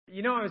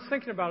You know, I was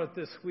thinking about it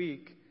this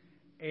week,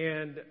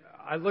 and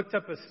I looked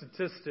up a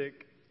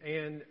statistic,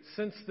 and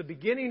since the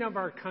beginning of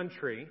our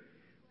country,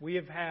 we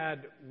have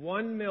had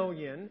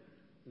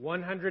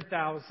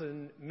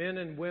 1,100,000 men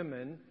and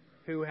women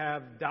who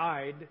have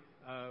died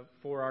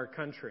for our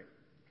country.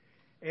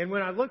 And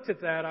when I looked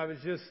at that, I was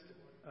just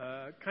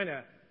kind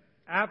of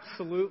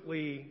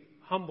absolutely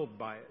humbled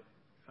by it.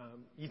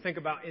 You think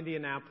about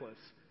Indianapolis,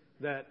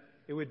 that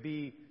it would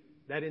be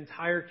that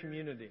entire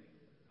community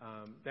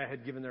that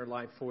had given their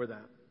life for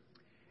that.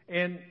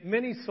 And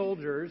many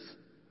soldiers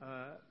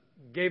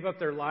gave up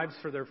their lives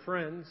for their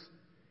friends,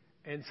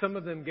 and some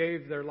of them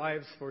gave their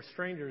lives for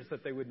strangers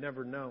that they would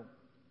never know.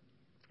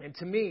 And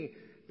to me,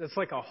 that's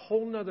like a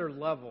whole nother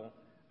level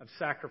of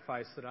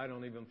sacrifice that I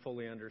don't even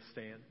fully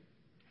understand.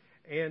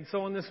 And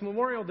so on this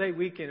Memorial Day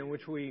weekend in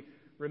which we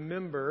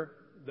remember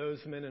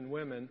those men and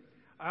women,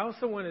 I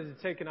also wanted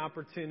to take an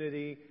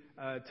opportunity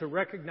to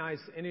recognize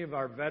any of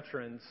our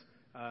veterans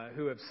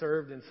who have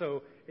served. And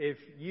so if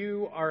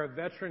you are a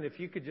veteran, if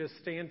you could just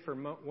stand for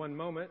one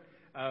moment,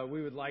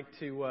 we would like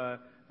to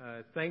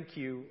thank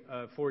you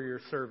for your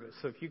service.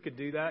 So if you could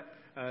do that,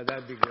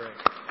 that'd be great.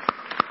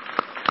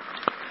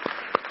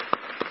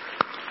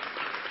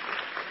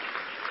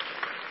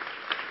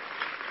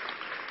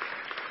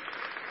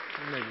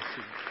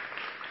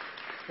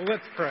 Well,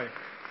 let's pray.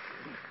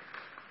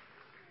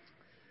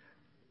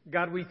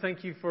 God, we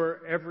thank you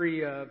for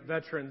every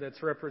veteran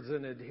that's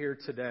represented here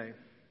today.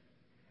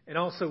 And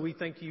also we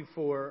thank you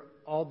for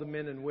all the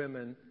men and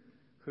women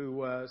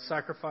who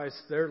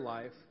sacrificed their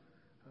life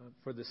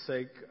for the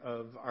sake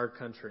of our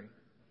country.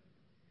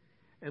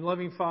 And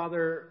loving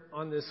Father,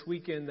 on this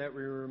weekend that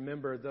we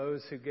remember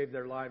those who gave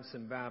their lives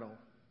in battle,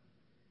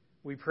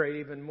 we pray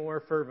even more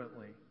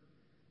fervently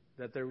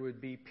that there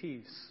would be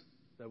peace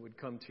that would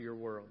come to your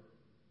world.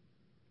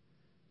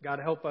 God,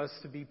 help us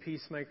to be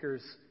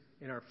peacemakers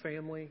in our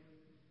family.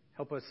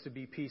 Help us to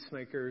be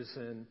peacemakers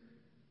in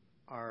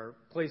our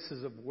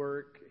places of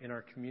work, in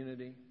our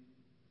community,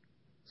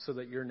 so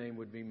that your name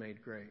would be made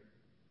great.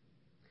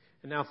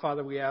 And now,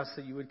 Father, we ask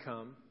that you would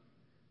come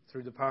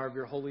through the power of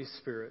your Holy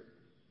Spirit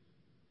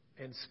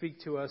and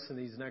speak to us in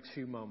these next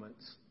few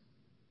moments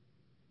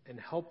and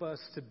help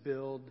us to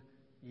build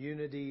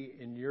unity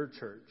in your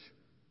church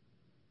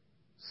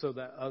so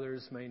that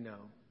others may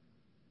know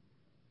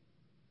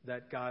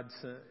that God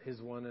sent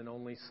his one and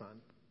only Son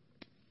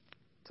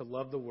to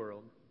love the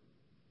world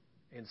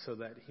and so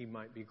that he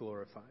might be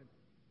glorified.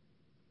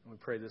 And we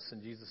pray this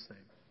in Jesus'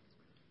 name.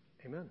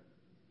 Amen.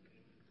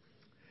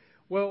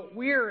 Well,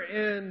 we are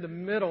in the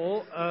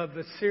middle of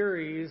a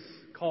series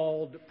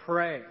called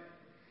Pray.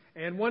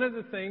 And one of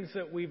the things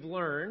that we've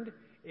learned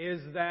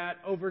is that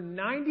over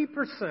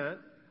 90%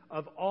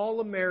 of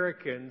all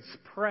Americans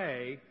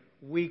pray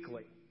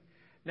weekly.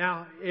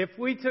 Now, if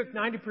we took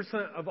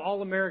 90% of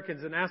all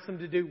Americans and asked them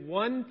to do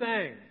one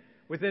thing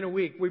within a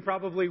week, we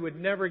probably would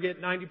never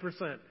get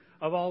 90%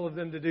 of all of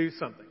them to do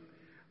something.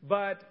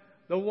 But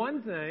the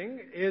one thing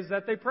is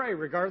that they pray,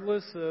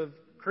 regardless of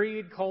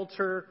creed,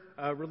 culture,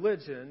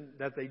 religion,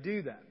 that they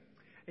do that.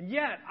 And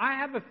yet, I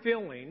have a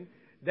feeling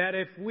that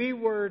if we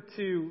were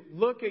to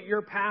look at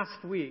your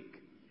past week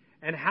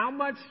and how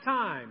much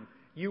time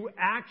you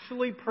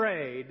actually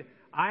prayed,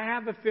 I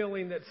have a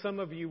feeling that some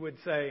of you would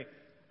say,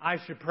 I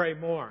should pray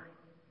more.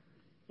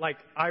 Like,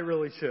 I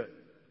really should.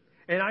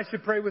 And I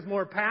should pray with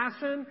more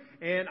passion,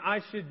 and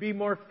I should be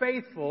more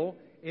faithful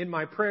in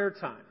my prayer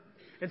time.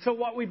 And so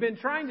what we've been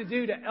trying to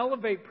do to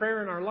elevate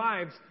prayer in our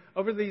lives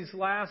over these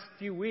last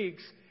few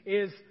weeks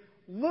is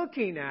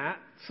looking at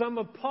some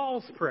of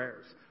Paul's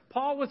prayers.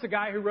 Paul was a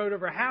guy who wrote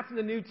over half of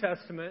the New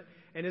Testament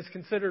and is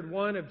considered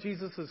one of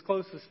Jesus'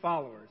 closest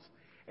followers.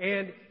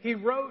 And he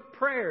wrote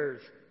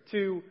prayers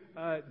to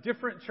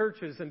different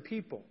churches and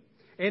people.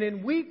 And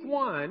in week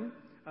 1,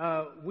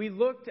 we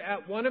looked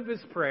at one of his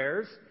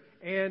prayers,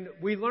 and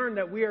we learned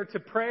that we are to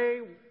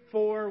pray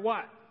for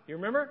what? You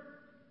remember?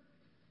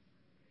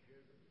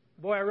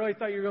 Boy, I really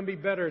thought you were going to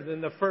be better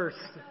than the first.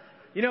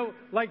 You know,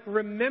 like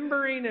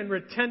remembering and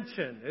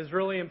retention is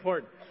really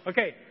important.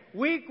 Okay,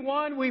 week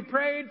 1, we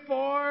prayed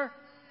for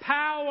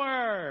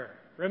power.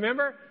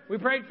 Remember? We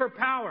prayed for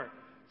power.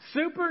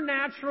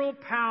 Supernatural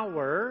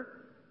power,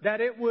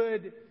 that it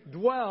would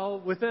dwell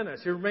within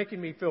us. You're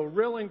making me feel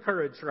real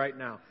encouraged right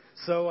now.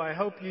 So I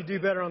hope you do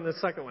better on the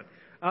second one.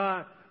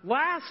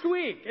 Last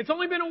week, it's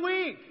only been a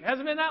week. It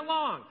hasn't been that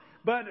long.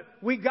 But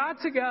we got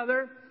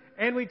together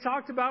and we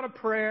talked about a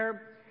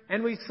prayer,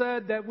 and we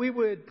said that we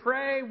would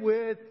pray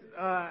with,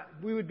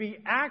 we would be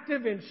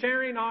active in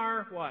sharing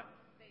our what?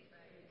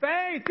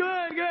 Faith.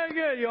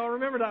 Good. You all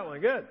remember that one.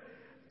 Good.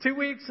 2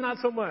 weeks, not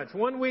so much.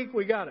 1 week,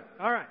 we got it.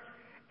 All right.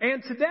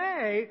 And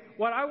today,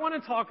 what I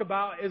want to talk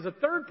about is a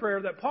third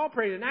prayer that Paul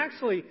prayed. And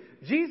actually,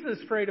 Jesus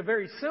prayed a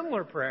very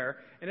similar prayer.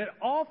 And it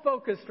all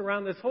focused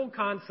around this whole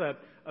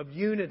concept of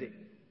unity.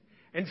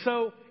 And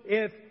so,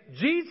 if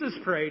Jesus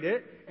prayed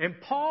it and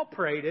Paul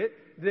prayed it,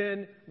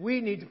 then we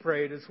need to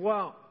pray it as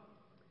well.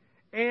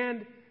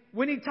 And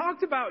when he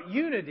talked about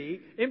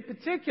unity, in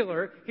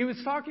particular, he was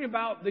talking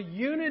about the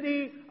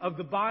unity of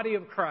the body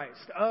of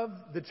Christ, of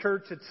the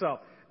church itself.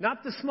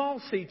 Not the small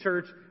C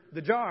church,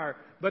 the jar,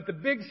 but the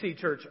big C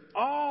church,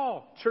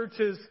 all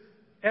churches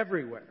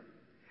everywhere.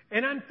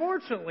 And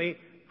unfortunately,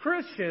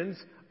 Christians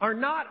are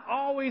not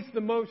always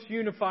the most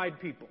unified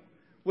people.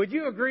 Would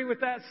you agree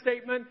with that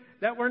statement?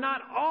 That we're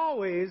not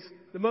always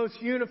the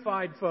most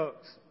unified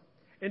folks.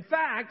 In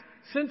fact,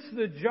 since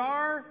the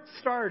jar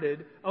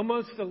started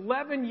almost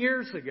 11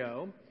 years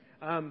ago,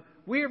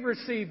 we have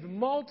received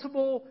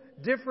multiple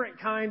different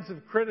kinds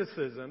of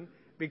criticism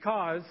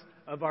because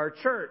of our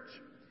church.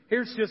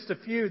 Here's just a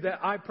few that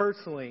I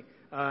personally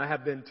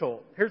have been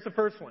told. Here's the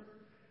first one.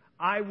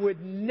 I would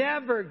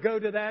never go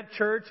to that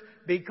church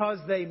because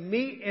they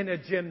meet in a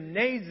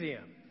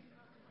gymnasium.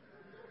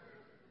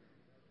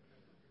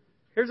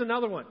 Here's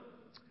another one.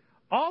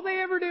 All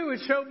they ever do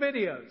is show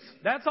videos.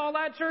 That's all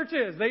that church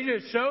is. They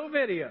just show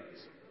videos.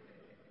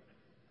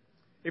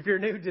 If you're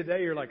new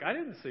today, you're like, I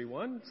didn't see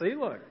one. See,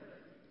 look.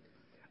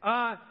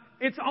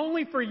 It's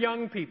only for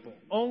young people.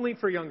 Only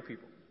for young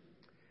people.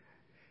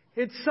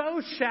 It's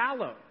so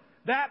shallow.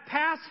 That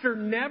pastor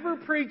never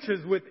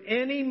preaches with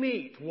any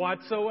meat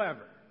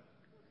whatsoever.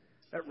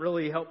 That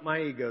really helped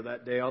my ego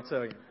that day, I'll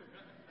tell you.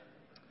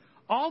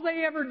 All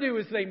they ever do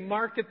is they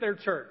market their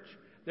church.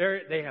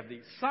 They have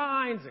these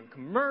signs and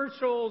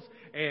commercials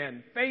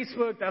and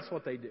Facebook. That's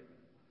what they do.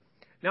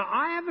 Now,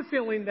 I have a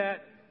feeling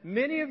that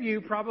many of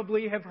you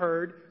probably have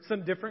heard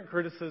some different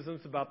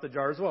criticisms about the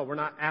jar as well. We're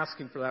not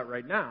asking for that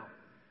right now.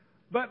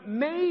 But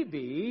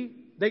maybe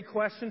they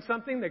questioned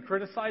something, they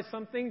criticized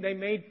something, they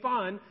made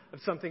fun of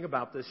something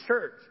about this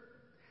church.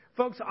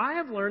 Folks, I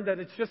have learned that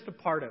it's just a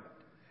part of it.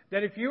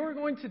 That if you are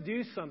going to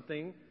do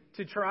something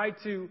to try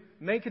to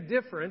make a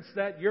difference,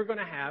 that you're going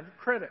to have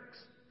critics.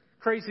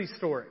 Crazy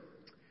story.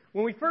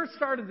 When we first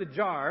started the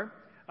jar,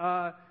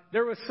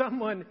 there was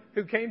someone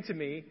who came to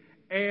me,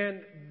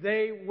 and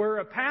they were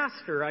a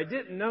pastor. I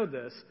didn't know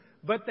this,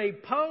 but they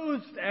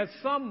posed as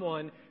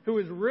someone who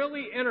was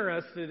really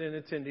interested in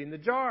attending the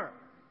jar.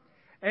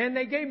 And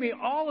they gave me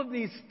all of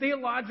these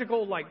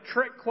theological,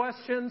 trick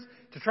questions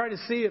to try to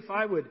see if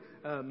I would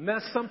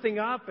mess something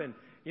up. And,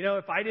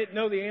 if I didn't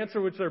know the answer,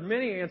 which there are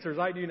many answers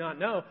I do not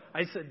know,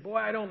 I said, boy,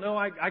 I don't know.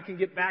 I can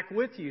get back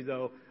with you,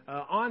 though,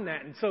 on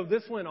that. And so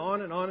this went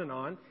on and on and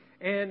on.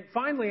 And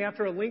finally,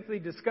 after a lengthy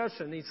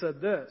discussion, he said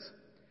this.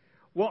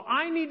 Well,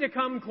 I need to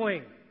come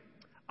clean.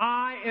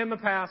 I am a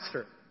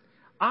pastor.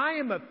 I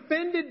am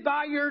offended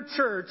by your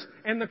church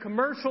and the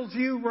commercials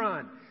you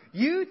run.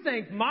 You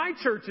think my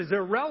church is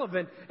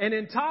irrelevant and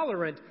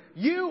intolerant.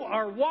 You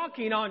are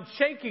walking on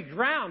shaky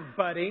ground,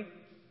 buddy.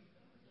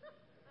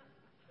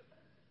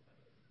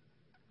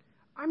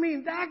 I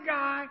mean, that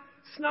guy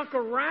snuck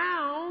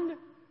around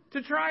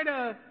to try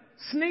to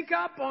sneak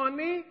up on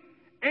me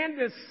and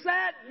to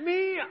set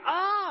me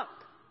up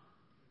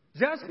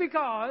just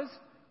because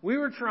we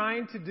were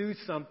trying to do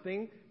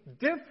something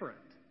different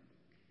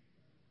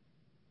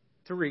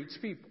to reach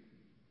people.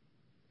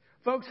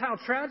 Folks, how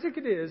tragic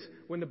it is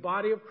when the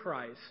body of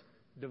Christ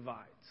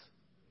divides.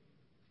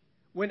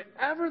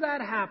 Whenever that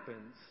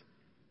happens,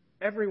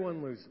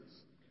 everyone loses.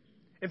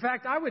 In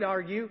fact, I would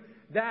argue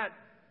that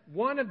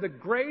one of the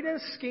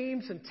greatest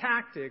schemes and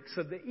tactics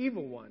of the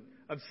evil one,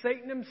 of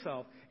Satan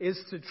himself, is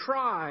to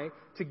try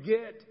to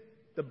get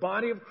the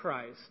body of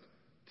Christ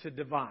to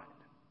divide.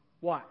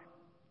 Why?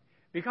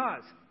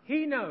 Because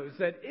he knows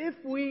that if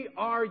we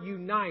are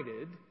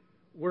united,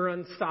 we're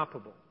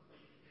unstoppable.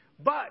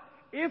 But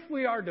if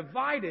we are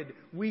divided,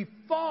 we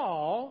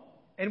fall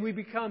and we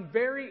become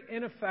very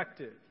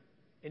ineffective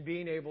in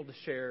being able to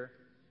share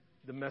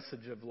the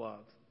message of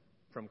love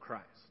from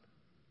Christ.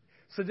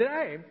 So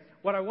today,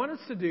 what I want us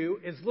to do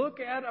is look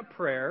at a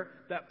prayer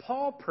that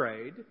Paul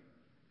prayed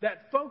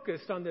that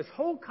focused on this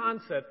whole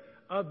concept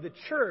of the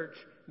church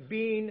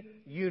being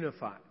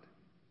unified.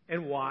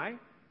 And why?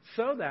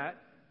 So that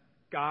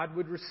God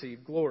would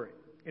receive glory.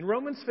 In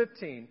Romans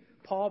 15,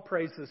 Paul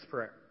prays this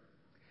prayer.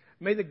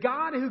 May the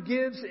God who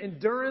gives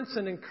endurance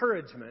and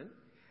encouragement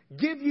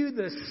give you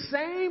the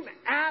same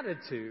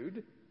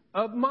attitude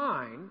of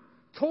mind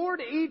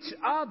toward each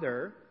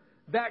other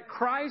that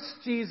Christ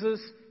Jesus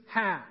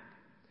had.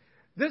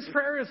 This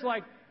prayer is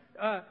like,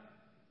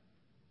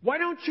 why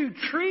don't you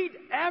treat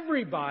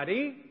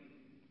everybody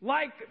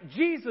like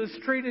Jesus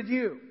treated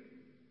you?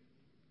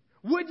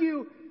 Would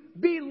you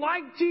be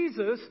like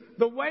Jesus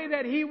the way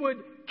that he would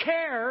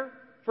care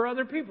for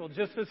other people,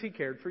 just as he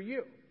cared for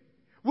you?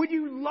 Would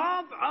you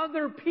love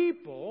other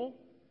people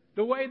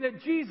the way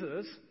that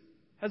Jesus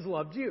has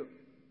loved you?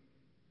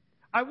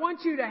 I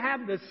want you to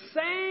have the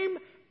same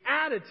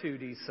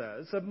attitude, he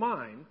says, of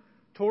mind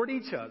toward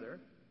each other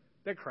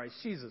that Christ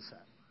Jesus had.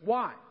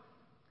 Why?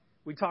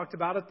 We talked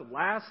about it the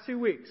last 2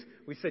 weeks.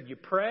 We said you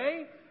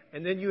pray,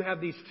 and then you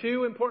have these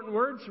two important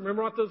words.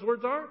 Remember what those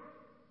words are?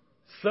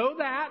 So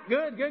that,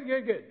 good.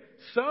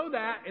 So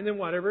that, and then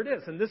whatever it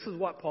is. And this is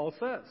what Paul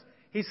says.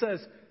 He says,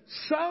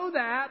 so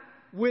that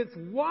with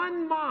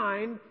one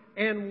mind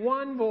and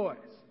one voice.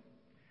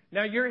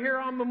 Now, you're here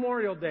on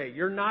Memorial Day.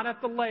 You're not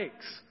at the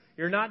lakes.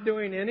 You're not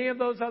doing any of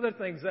those other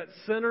things that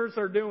sinners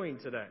are doing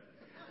today.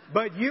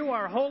 But you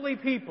are holy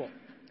people.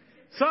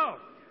 So,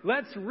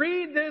 let's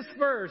read this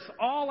verse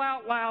all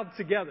out loud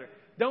together.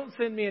 Don't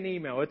send me an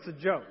email. It's a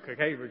joke,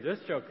 okay? We're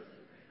just joking.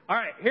 All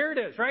right, here it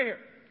is, right here.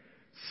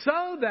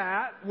 So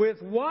that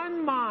with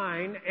one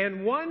mind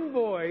and one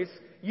voice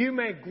you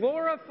may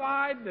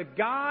glorify the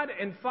God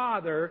and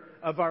Father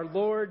of our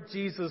Lord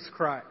Jesus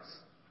Christ.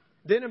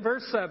 Then in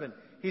verse 7,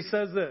 he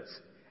says this,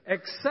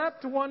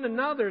 accept one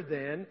another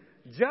then,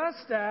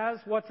 just as,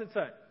 what's it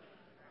say?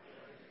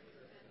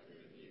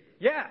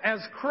 Yeah, as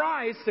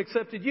Christ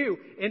accepted you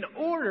in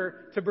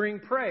order to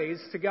bring praise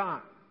to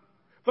God.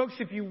 Folks,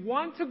 if you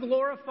want to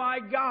glorify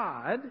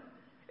God,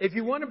 if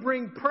you want to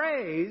bring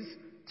praise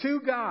to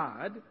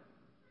God,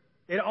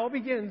 it all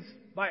begins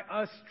by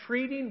us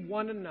treating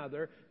one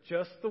another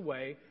just the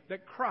way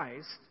that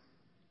Christ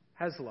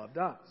has loved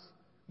us.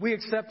 We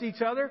accept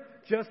each other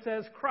just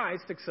as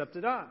Christ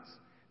accepted us.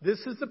 This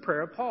is the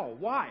prayer of Paul.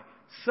 Why?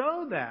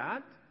 So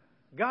that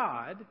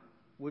God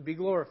would be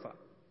glorified.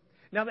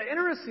 Now, the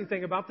interesting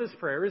thing about this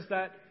prayer is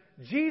that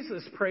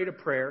Jesus prayed a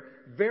prayer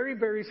very,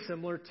 very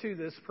similar to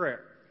this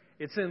prayer.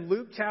 It's in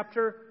Luke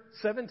chapter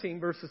 17,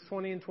 verses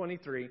 20 and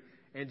 23,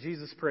 and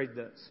Jesus prayed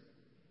this.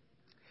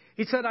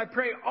 He said, I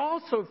pray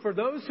also for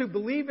those who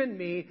believe in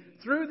me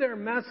through their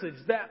message,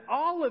 that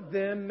all of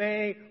them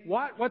may,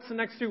 what? What's the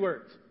next two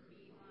words?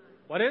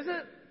 What is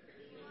it?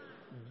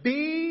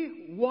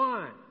 Be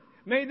one.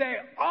 May they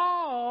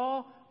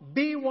all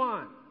be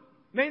one.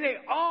 May they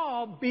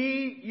all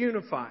be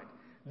unified.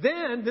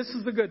 Then, this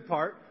is the good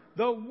part,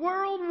 the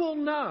world will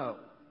know,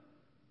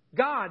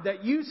 God,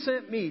 that you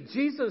sent me,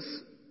 Jesus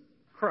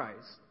Christ,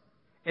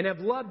 and have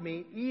loved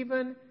me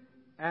even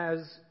as,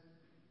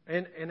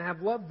 and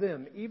have loved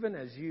them even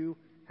as you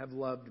have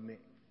loved me.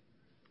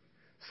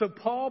 So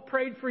Paul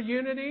prayed for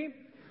unity.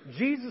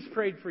 Jesus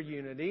prayed for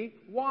unity.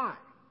 Why?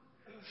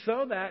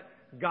 So that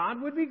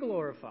God would be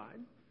glorified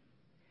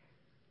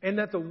and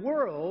that the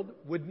world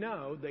would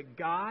know that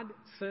God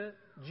sent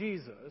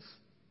Jesus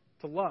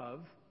to love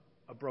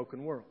a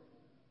broken world.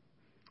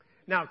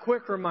 Now,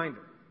 quick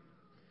reminder.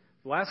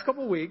 The last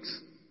couple of weeks,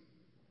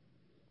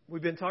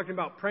 we've been talking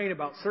about praying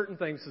about certain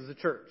things as a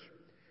church.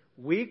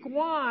 Week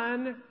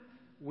 1,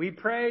 we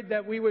prayed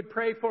that we would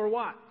pray for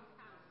what?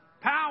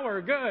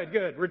 Power.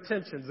 Good.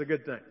 Retention's a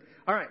good thing.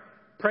 All right.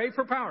 Pray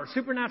for power,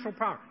 supernatural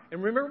power.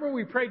 And remember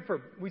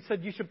we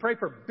said you should pray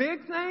for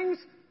big things,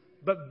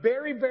 but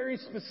very, very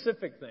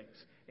specific things.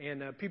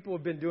 And people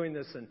have been doing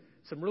this, and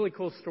some really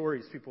cool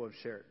stories people have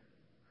shared.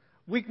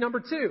 Week number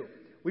 2,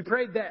 we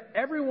prayed that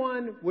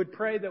everyone would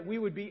pray that we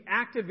would be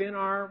active in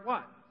our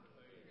what?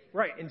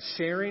 Right, in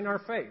sharing our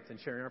faith.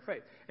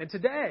 And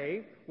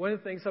today, one of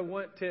the things I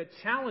want to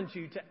challenge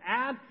you to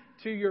add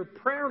to your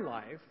prayer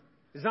life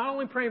is not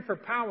only praying for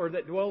power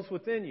that dwells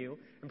within you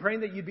and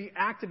praying that you be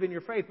active in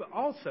your faith, but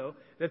also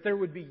that there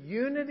would be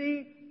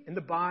unity in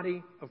the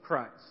body of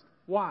Christ.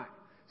 Why?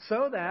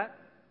 So that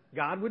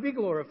God would be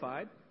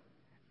glorified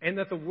and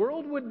that the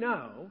world would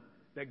know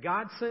that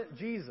God sent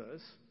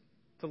Jesus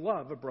to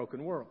love a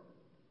broken world.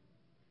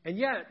 And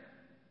yet,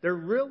 there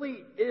really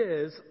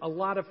is a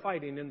lot of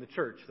fighting in the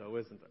church, though,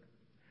 isn't there?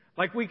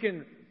 Like, we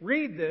can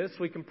read this,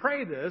 we can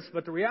pray this,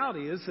 but the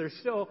reality is there's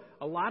still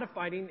a lot of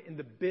fighting in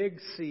the big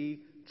C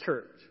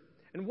church.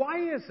 And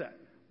why is that?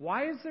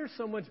 Why is there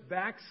so much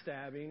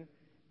backstabbing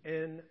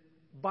and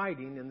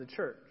biting in the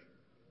church?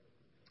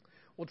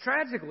 Well,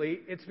 tragically,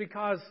 it's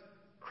because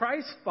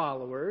Christ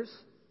followers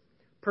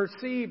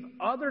perceive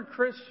other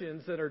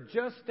Christians that are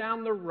just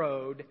down the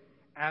road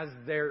as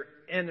their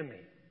enemy.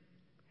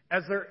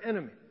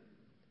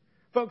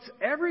 Folks,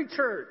 every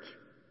church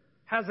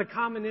has a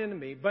common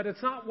enemy, but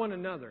it's not one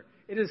another.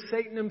 It is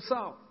Satan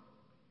himself.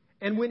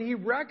 And when he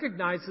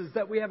recognizes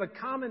that we have a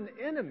common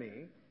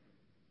enemy,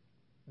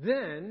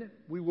 then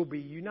we will be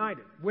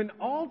united. When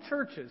all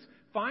churches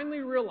finally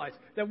realize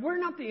that we're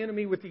not the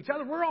enemy with each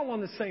other, we're all on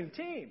the same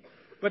team,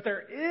 but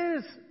there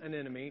is an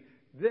enemy,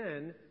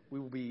 then we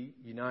will be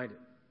united.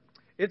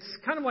 It's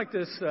kind of like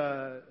this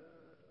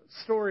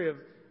story of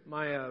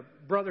my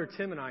brother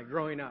Tim and I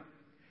growing up.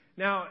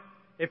 Now,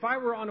 if I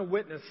were on a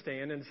witness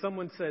stand and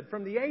someone said,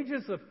 from the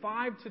ages of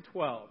 5 to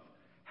 12,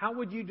 how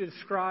would you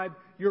describe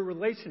your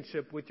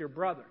relationship with your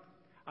brother?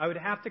 I would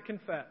have to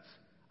confess,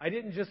 I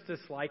didn't just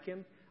dislike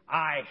him,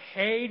 I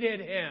hated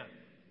him.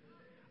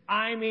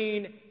 I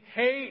mean,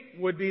 hate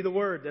would be the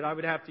word that I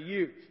would have to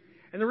use.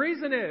 And the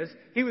reason is,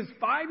 he was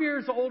 5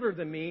 years older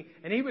than me,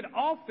 and he would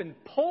often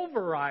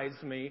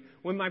pulverize me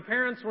when my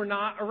parents were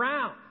not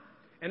around.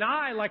 And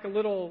I, like a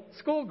little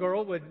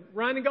schoolgirl, would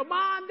run and go,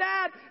 Mom,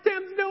 Dad,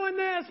 Tim's doing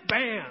this.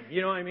 Bam.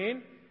 You know what I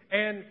mean?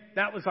 And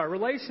that was our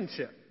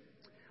relationship.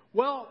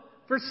 Well,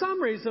 for some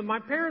reason,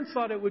 my parents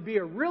thought it would be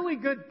a really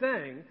good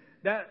thing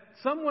that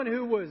someone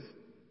who was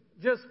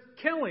just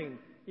killing,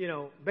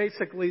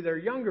 basically their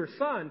younger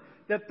son,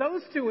 that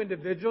those two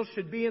individuals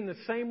should be in the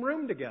same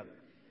room together.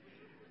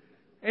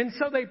 And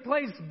so they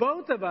placed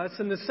both of us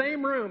in the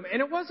same room.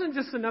 And it wasn't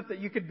just enough that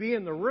you could be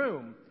in the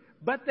room,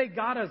 but they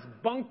got us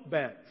bunk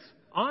beds.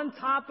 on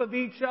top of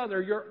each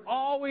other. You're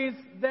always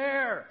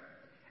there.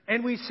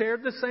 And we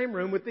shared the same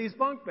room with these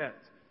bunk beds.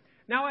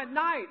 Now at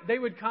night, they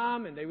would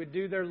come and they would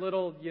do their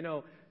little,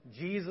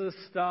 Jesus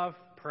stuff,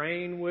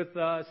 praying with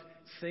us,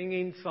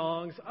 singing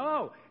songs.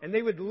 Oh, and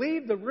they would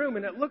leave the room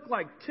and it looked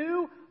like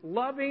two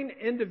loving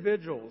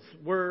individuals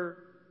were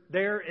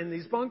there in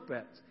these bunk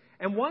beds.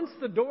 And once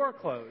the door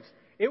closed,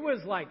 it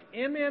was like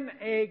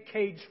MMA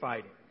cage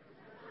fighting.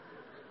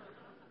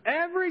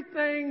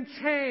 Everything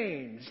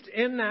changed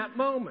in that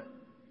moment.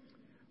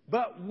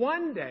 But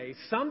one day,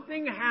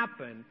 something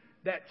happened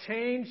that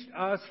changed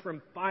us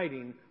from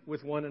fighting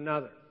with one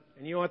another.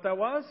 And you know what that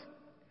was?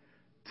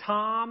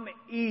 Tom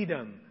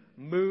Edom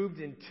moved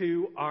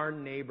into our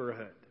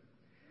neighborhood.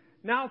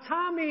 Now,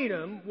 Tom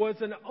Edom was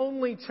an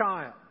only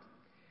child.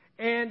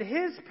 And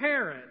his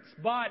parents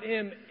bought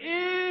him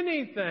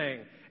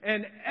anything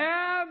and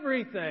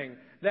everything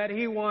that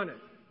he wanted.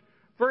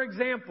 For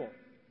example,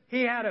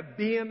 he had a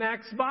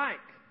BMX bike.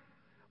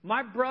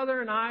 My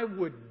brother and I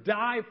would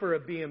die for a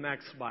BMX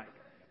bike.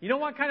 You know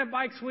what kind of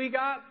bikes we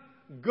got?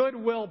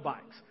 Goodwill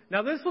bikes.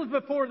 Now, this was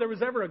before there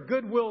was ever a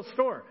Goodwill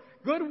store.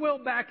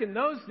 Goodwill back in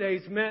those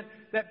days meant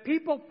that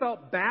people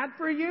felt bad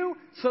for you,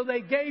 so they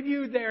gave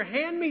you their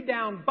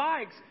hand-me-down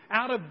bikes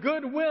out of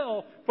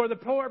goodwill for the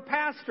poor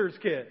pastor's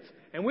kids.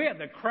 And we had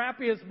the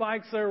crappiest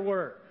bikes there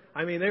were.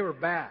 I mean, they were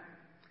bad.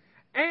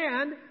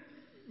 And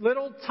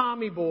little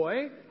Tommy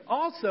boy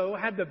also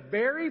had the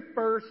very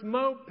first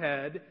moped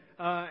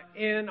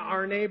in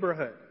our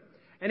neighborhood.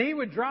 And he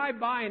would drive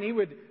by and he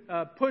would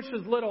push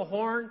his little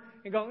horn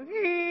and go,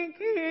 hink,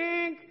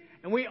 hink.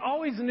 And we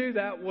always knew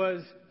that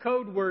was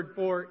code word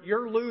for,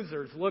 you're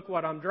losers, look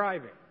what I'm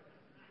driving.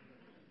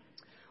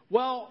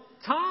 Well,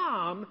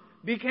 Tom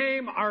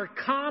became our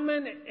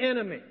common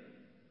enemy.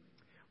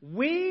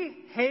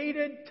 We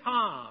hated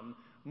Tom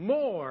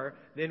more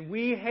than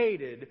we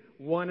hated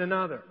one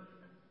another.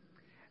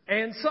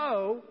 And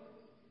so,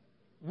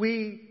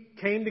 we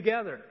came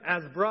together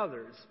as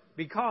brothers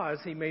because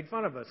he made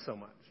fun of us so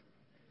much.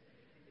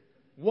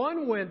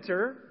 One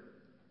winter,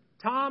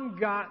 Tom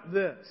got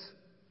this.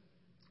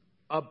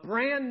 A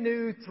brand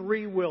new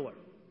 3-wheeler.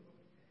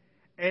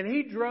 And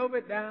he drove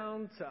it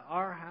down to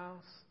our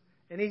house.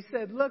 And he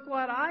said, look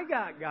what I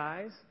got,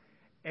 guys.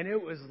 And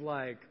it was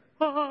like,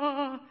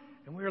 ah.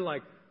 And we were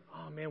like,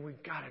 oh, man,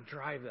 we've got to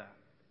drive that.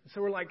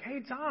 So we're like, hey,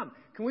 Tom,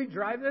 can we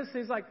drive this?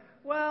 And he's like,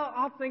 well,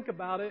 I'll think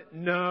about it.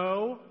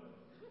 No.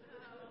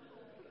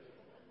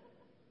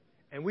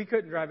 And we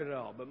couldn't drive it at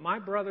all. But my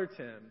brother,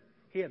 Tim,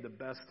 he had the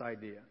best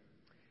idea.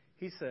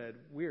 He said,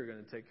 we are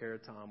going to take care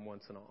of Tom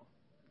once and all.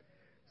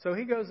 So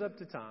he goes up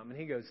to Tom and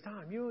he goes,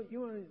 Tom, you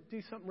want to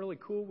do something really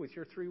cool with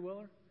your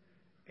 3-wheeler?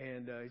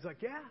 And he's like,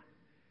 yeah.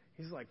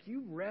 He's like,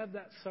 you rev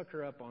that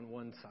sucker up on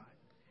one side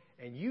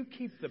and you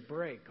keep the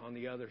brake on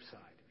the other side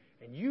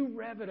and you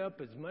rev it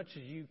up as much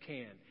as you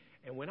can.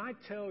 And when I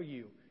tell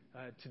you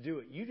to do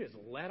it, you just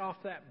let off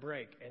that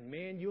brake and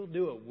man, you'll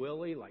do a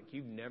wheelie like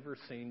you've never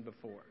seen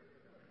before.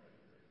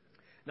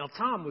 Now,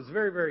 Tom was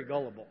very, very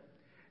gullible.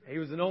 He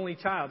was an only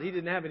child. He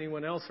didn't have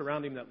anyone else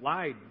around him that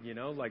lied,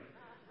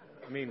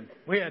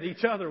 we had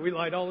each other. We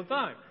lied all the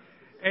time.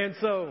 And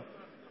so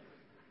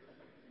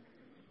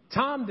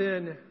Tom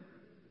then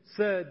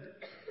said,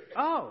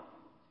 oh,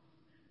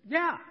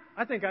 yeah,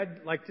 I think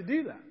I'd like to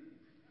do that.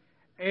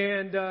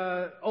 And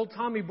old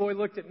Tommy boy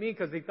looked at me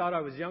because he thought I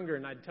was younger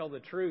and I'd tell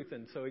the truth.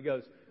 And so he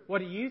goes, what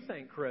do you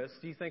think, Chris?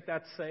 Do you think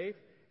that's safe?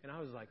 And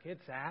I was like,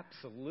 it's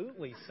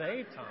absolutely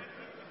safe, Tom.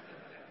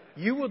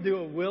 You will do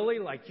a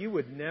wheelie like you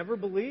would never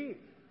believe.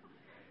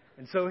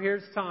 And so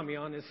here's Tommy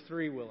on his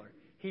 3-wheeler.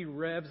 He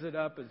revs it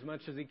up as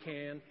much as he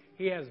can.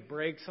 He has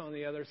brakes on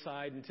the other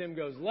side. And Tim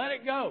goes, let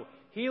it go.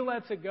 He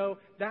lets it go.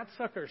 That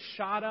sucker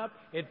shot up.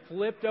 It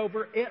flipped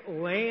over. It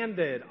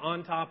landed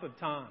on top of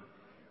Tom.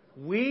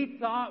 We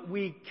thought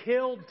we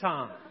killed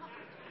Tom.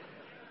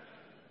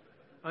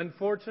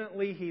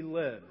 Unfortunately, he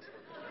lived.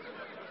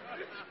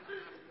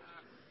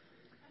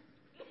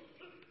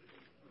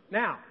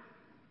 Now,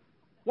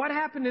 what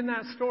happened in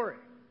that story?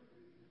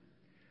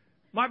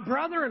 My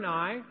brother and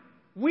I,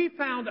 we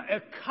found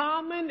a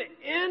common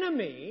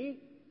enemy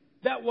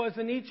that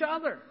wasn't each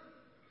other.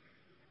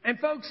 And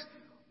folks,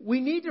 we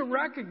need to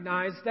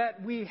recognize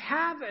that we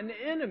have an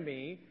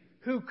enemy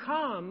who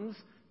comes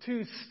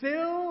to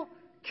steal,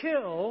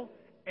 kill,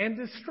 and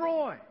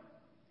destroy.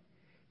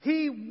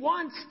 He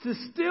wants to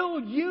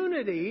steal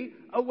unity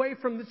away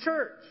from the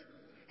church.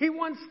 He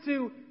wants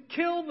to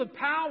kill the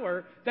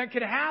power that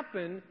could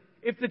happen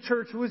if the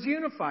church was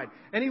unified.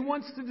 And he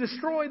wants to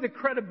destroy the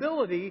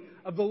credibility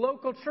of the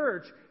local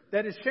church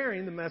that is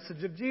sharing the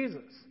message of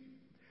Jesus.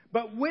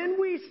 But when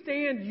we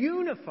stand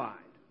unified,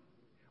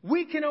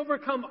 we can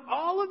overcome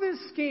all of his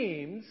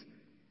schemes,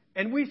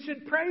 and we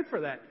should pray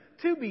for that,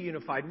 to be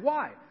unified.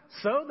 Why?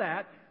 So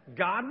that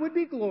God would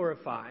be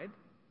glorified,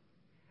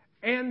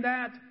 and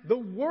that the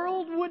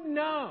world would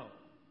know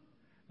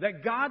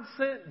that God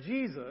sent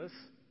Jesus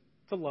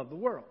to love the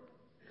world.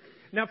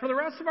 Now, for the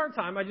rest of our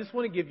time, I just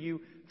want to give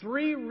you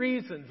 3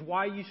 reasons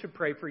why you should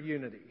pray for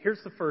unity.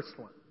 Here's the first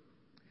one.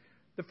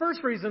 The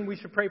first reason we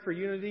should pray for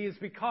unity is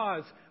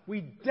because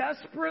we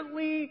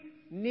desperately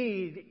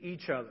need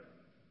each other.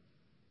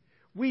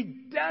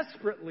 We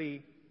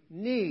desperately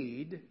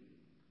need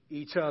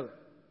each other.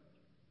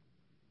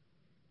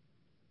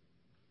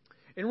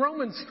 In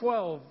Romans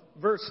 12,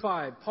 verse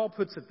 5, Paul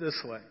puts it this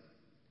way.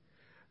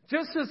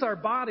 Just as our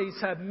bodies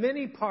have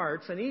many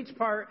parts and each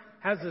part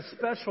has a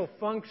special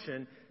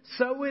function,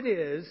 so it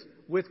is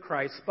with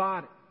Christ's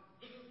body.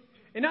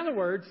 In other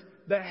words,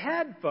 the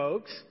head,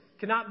 folks,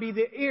 cannot be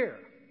the ear.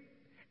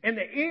 And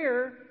the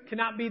ear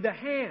cannot be the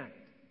hand.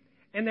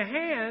 And the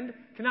hand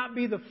cannot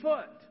be the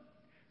foot.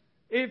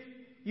 If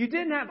you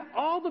didn't have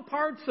all the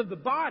parts of the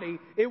body,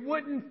 it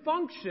wouldn't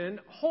function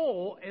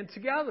whole and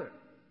together.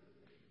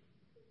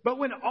 But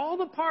when all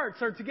the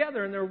parts are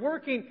together and they're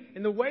working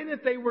in the way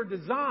that they were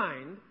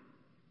designed,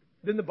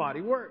 then the body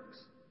works.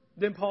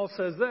 Then Paul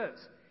says this.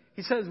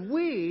 He says,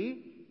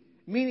 we,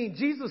 meaning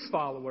Jesus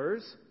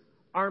followers,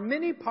 are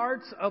many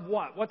parts of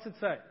what? What's it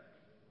say?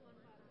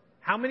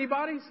 How many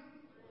bodies?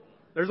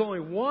 There's only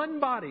one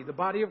body, the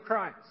body of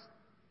Christ.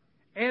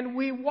 And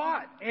we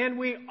what? And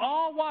we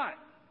all what?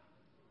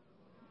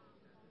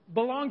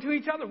 Belong to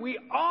each other. We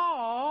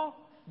all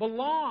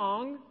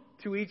belong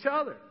to each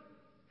other.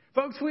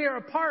 Folks, we are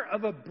a part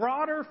of a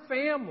broader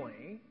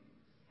family,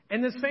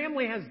 and this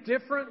family has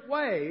different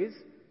ways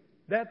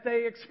that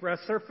they express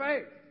their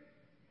faith.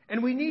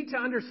 And we need to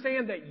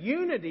understand that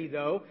unity,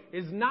 though,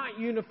 is not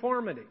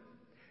uniformity.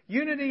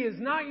 Unity is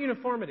not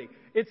uniformity.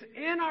 It's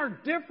in our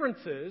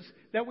differences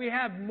that we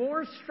have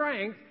more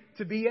strength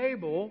to be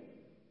able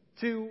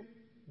to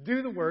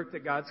do the work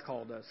that God's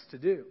called us to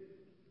do.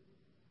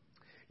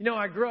 You know,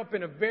 I grew up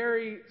in a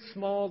very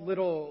small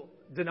little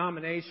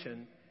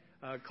denomination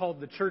called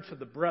the Church of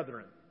the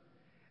Brethren.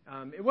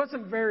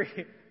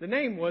 The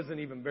name wasn't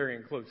even very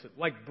inclusive,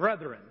 like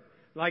brethren.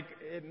 Like,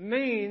 it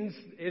means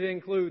it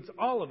includes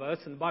all of us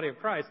in the body of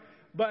Christ.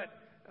 But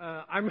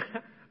I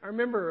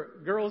remember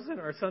girls in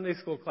our Sunday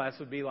school class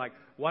would be like,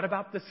 what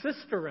about the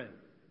sisterin?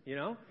 You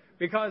know?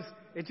 Because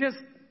it just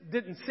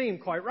didn't seem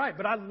quite right.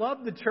 But I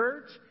loved the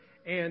church,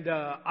 and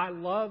I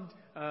loved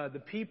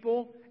the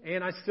people,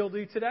 and I still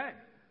do today.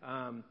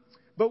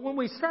 But when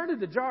we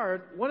started the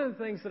Jar, one of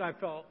the things that I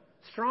felt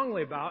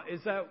strongly about is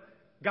that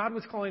God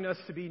was calling us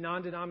to be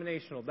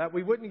non-denominational, that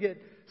we wouldn't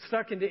get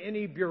stuck into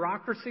any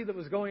bureaucracy that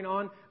was going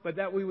on, but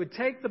that we would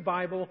take the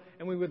Bible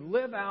and we would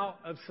live out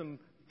of some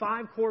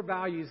 5 core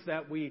values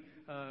that we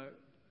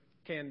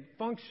can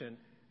function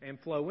and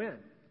flow in,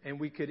 and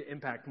we could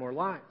impact more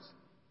lives.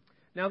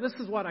 Now, this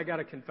is what I got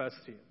to confess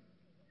to you.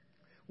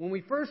 When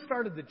we first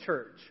started the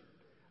church,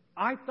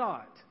 I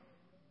thought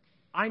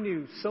I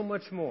knew so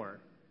much more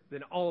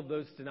than all of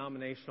those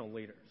denominational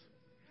leaders.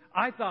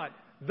 I thought,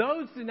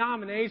 those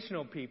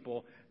denominational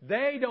people,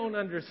 they don't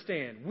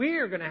understand. We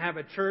are going to have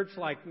a church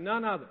like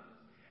none other.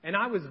 And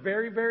I was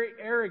very, very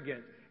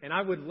arrogant, and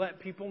I would let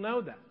people know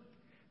that.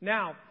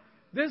 Now,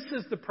 this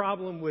is the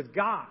problem with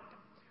God.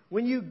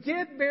 When you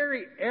get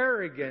very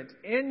arrogant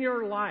in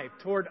your life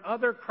toward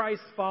other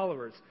Christ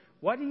followers,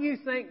 what do you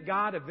think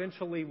God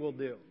eventually will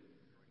do?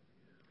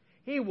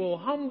 He will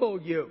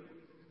humble you.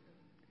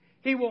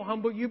 He will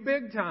humble you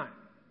big time.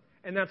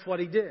 And that's what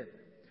He did.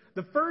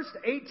 The first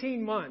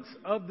 18 months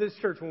of this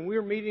church, when we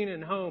were meeting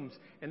in homes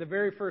in the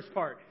very first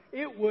part,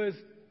 it was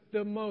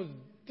the most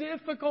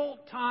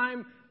difficult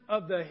time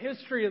of the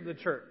history of the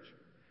church.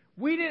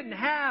 We didn't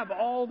have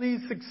all these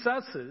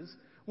successes.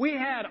 We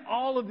had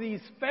all of these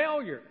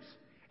failures.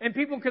 And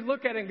people could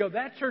look at it and go,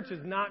 that church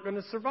is not going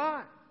to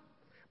survive.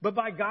 But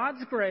by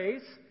God's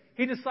grace,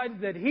 He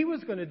decided that He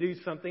was going to do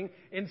something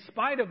in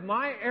spite of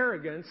my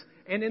arrogance.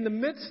 And in the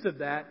midst of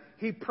that,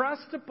 He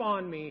pressed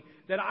upon me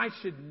that I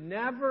should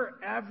never,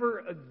 ever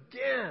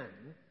again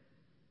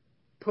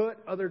put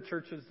other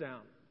churches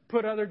down,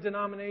 put other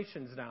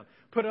denominations down,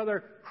 put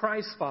other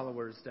Christ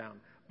followers down,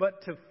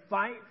 but to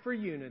fight for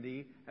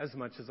unity as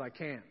much as I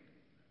can.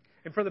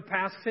 And for the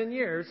past 10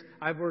 years,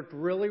 I've worked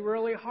really,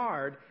 really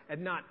hard at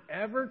not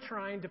ever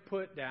trying to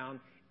put down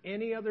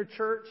any other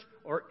church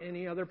or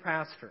any other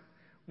pastor.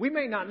 We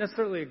may not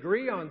necessarily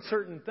agree on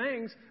certain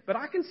things, but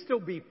I can still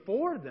be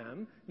for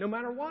them no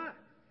matter what.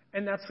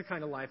 And that's the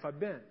kind of life I've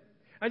been.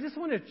 I just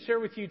want to share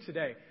with you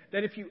today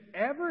that if you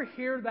ever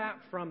hear that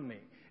from me,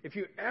 if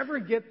you ever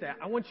get that,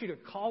 I want you to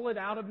call it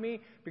out of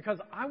me, because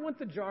I want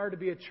the Jar to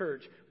be a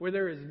church where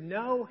there is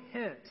no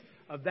hint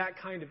of that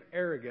kind of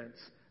arrogance,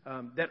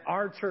 that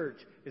our church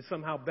is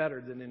somehow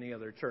better than any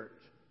other church.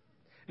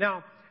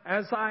 Now,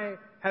 as I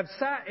have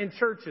sat in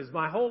churches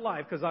my whole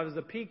life, because I was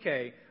a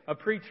PK, a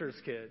preacher's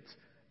kids,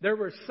 there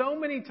were so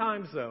many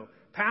times, though,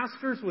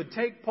 pastors would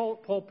take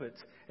pulpits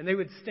and they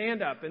would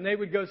stand up and they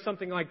would go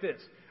something like this: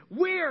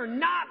 we're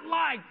not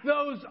like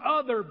those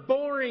other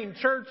boring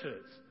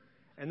churches.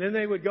 And then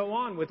they would go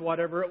on with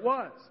whatever it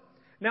was.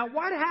 Now,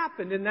 what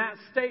happened in that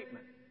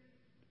statement?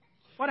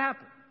 What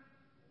happened?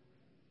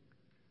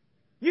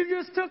 You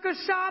just took a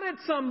shot at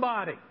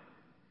somebody.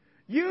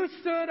 You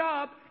stood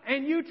up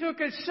and you took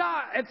a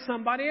shot at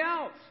somebody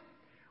else.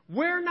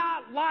 We're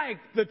not like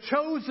the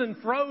chosen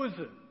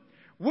frozen.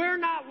 We're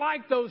not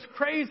like those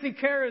crazy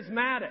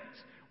charismatics.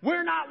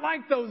 We're not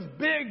like those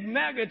big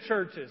mega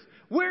churches.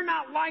 We're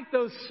not like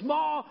those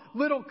small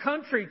little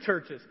country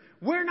churches.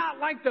 We're not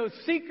like those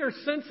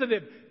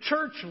seeker-sensitive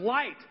church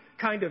light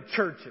kind of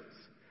churches.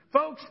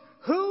 Folks,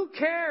 who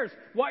cares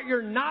what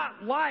you're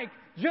not like?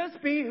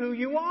 Just be who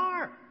you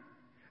are.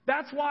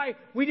 That's why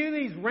we do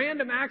these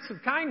random acts of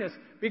kindness,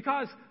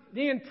 because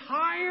the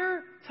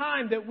entire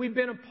time that we've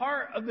been a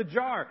part of the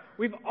jar,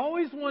 we've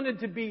always wanted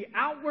to be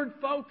outward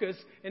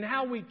focused in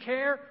how we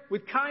care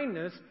with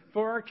kindness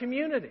for our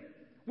community.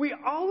 We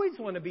always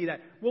want to be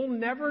that. We'll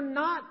never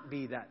not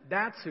be that.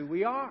 That's who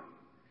we are.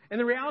 And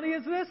the reality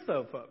is this,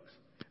 though, folks,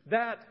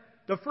 that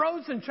the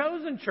Frozen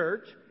Chosen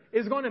Church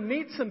is going to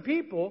meet some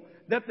people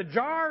that the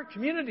Jar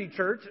Community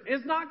Church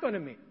is not going to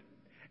meet.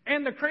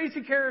 And the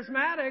crazy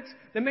charismatics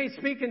that may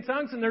speak in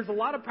tongues, and there's a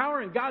lot of power,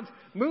 and God's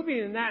moving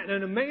in that in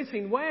an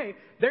amazing way,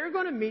 they're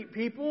going to meet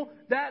people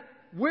that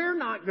we're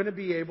not going to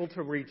be able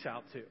to reach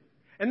out to.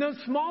 And those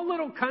small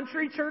little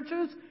country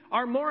churches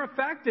are more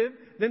effective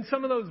than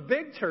some of those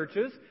big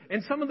churches.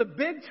 And some of the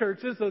big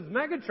churches, those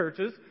mega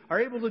churches,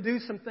 are able to do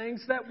some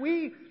things that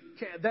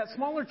that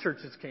smaller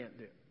churches can't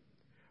do.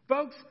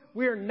 Folks,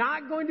 we are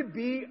not going to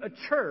be a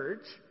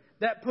church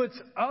that puts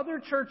other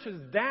churches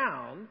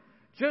down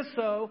just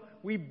so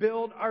we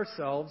build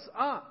ourselves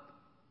up.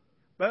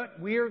 But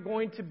we are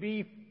going to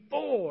be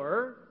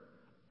for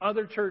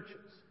other churches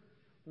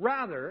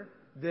rather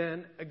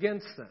than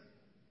against them.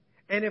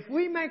 And if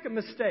we make a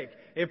mistake,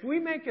 if we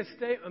make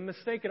a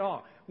mistake at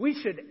all, we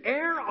should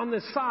err on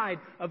the side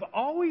of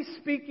always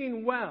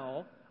speaking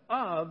well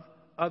of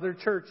other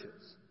churches.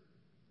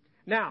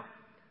 Now,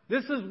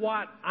 this is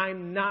what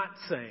I'm not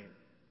saying.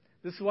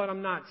 This is what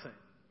I'm not saying.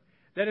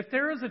 That if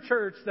there is a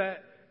church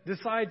that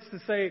decides to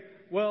say,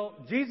 well,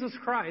 Jesus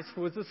Christ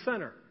was a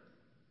sinner,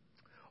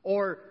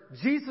 or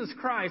Jesus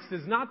Christ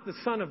is not the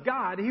Son of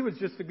God, he was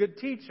just a good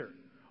teacher,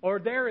 or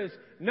there is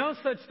no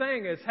such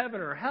thing as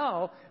heaven or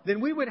hell, then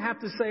we would have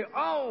to say,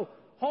 oh,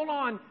 hold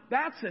on,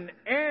 that's an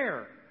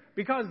error.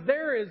 Because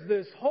there is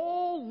this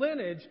whole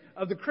lineage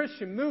of the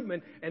Christian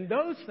movement, and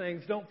those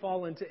things don't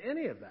fall into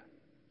any of that.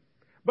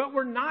 But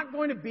we're not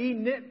going to be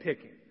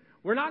nitpicking.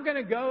 We're not going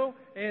to go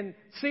and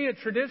see a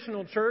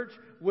traditional church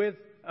with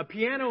a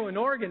piano and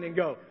organ and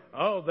go,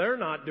 oh, they're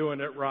not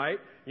doing it right.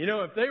 You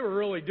know, if they were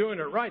really doing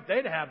it right,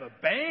 they'd have a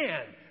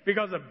band,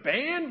 because a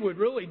band would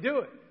really do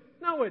it.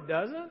 No, it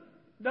doesn't.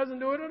 It doesn't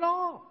do it at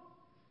all.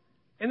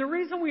 And the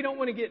reason we don't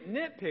want to get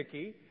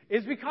nitpicky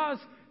is because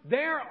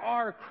there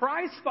are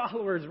Christ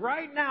followers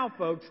right now,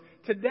 folks,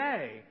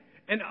 today,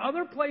 and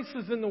other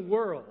places in the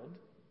world,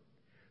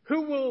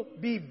 who will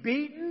be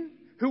beaten,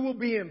 who will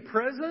be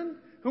imprisoned,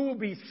 who will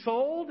be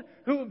sold,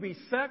 who will be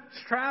sex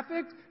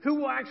trafficked, who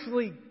will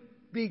actually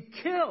be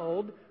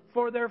killed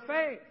for their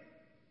faith.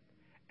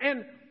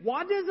 And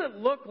what does it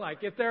look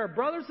like if there are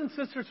brothers and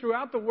sisters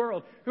throughout the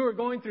world who are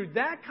going through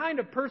that kind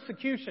of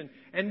persecution,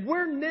 and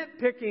we're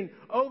nitpicking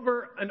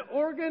over an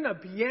organ, a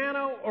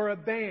piano, or a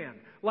band?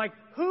 Like,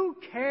 who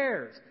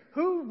cares?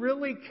 Who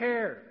really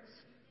cares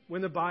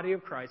when the body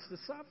of Christ is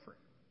suffering?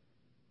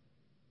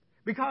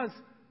 Because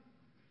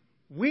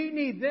we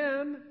need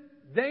them,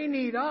 they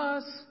need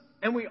us,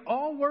 and we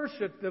all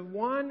worship the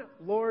one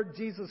Lord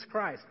Jesus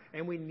Christ.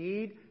 And we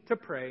need to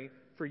pray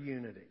for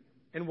unity.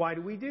 And why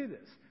do we do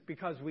this?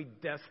 Because we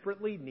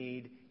desperately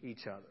need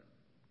each other.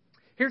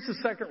 Here's the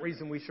second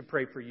reason we should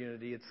pray for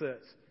unity. It's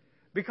this.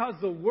 Because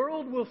the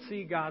world will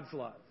see God's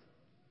love.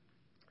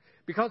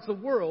 Because the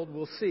world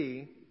will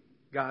see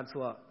God's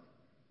love.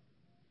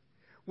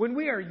 When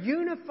we are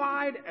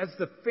unified as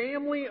the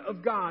family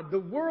of God, the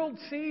world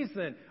sees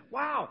then,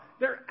 wow,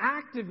 they're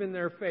active in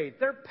their faith.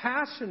 They're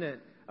passionate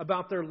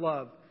about their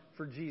love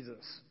for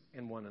Jesus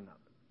and one another.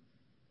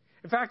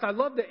 In fact, I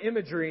love the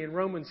imagery in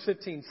Romans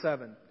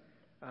 15:7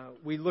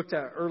 we looked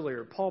at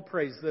earlier. Paul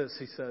prays this.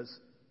 He says,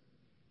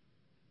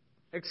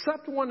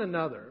 accept one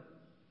another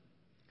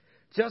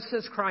just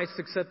as Christ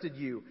accepted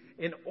you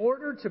in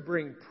order to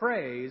bring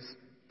praise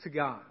to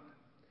God.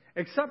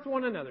 Accept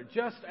one another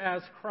just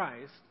as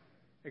Christ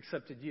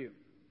accepted you.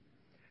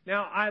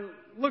 Now, I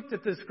looked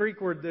at this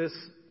Greek word this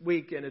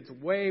week, and it's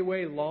way,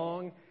 way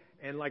long,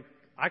 and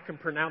I can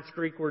pronounce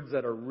Greek words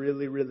that are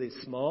really, really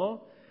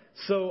small,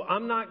 so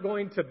I'm not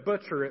going to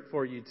butcher it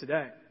for you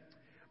today.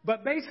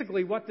 But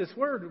basically what this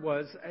word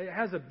was, it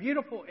has a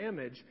beautiful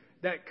image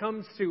that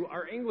comes to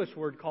our English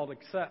word called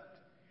accept.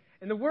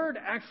 And the word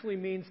actually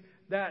means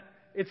that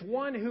it's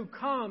one who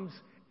comes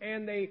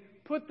and they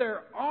put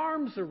their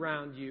arms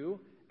around you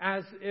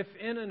as if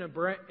in an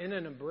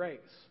embrace.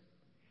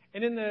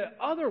 And in the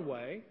other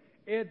way,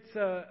 it's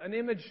an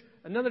image,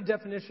 another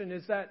definition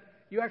is that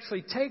you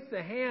actually take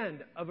the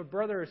hand of a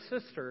brother or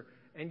sister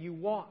and you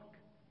walk.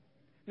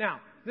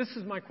 Now, this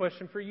is my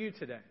question for you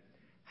today.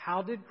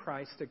 How did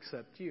Christ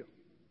accept you?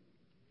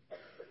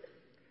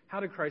 How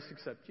did Christ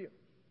accept you?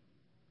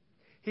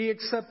 He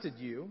accepted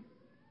you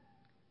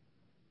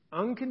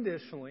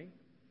unconditionally,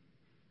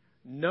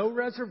 no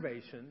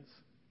reservations,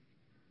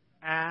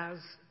 as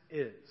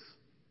is.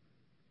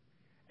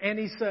 And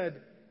he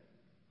said,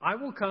 I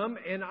will come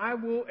and I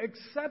will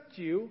accept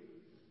you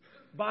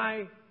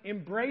by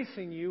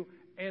embracing you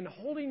and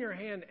holding your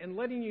hand and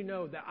letting you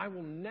know that I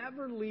will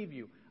never leave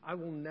you. I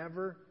will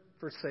never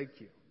forsake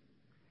you.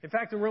 In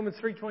fact, in Romans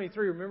 3:23,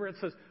 remember it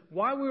says,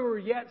 while we were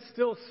yet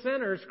still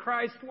sinners,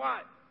 Christ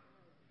what?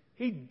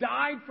 He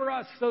died for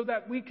us so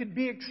that we could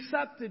be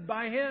accepted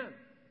by Him.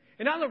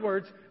 In other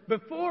words,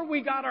 before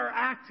we got our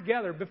act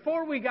together,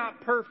 before we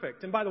got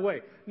perfect, and by the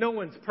way, no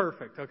one's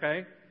perfect,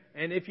 okay?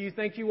 And if you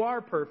think you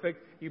are perfect,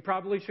 you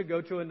probably should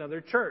go to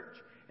another church.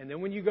 And then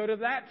when you go to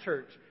that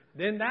church,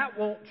 then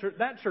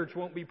that church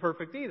won't be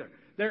perfect either.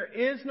 There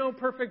is no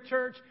perfect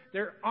church.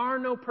 There are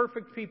no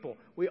perfect people.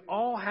 We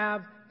all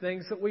have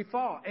things that we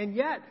fall. And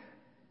yet,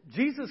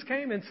 Jesus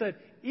came and said,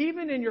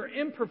 even in your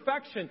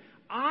imperfection,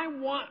 I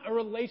want a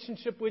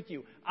relationship with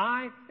you.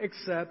 I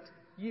accept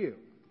you.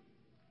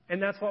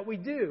 And that's what we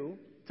do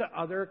to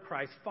other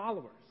Christ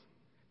followers.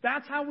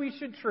 That's how we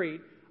should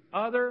treat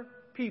other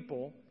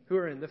people who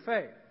are in the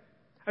faith.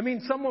 I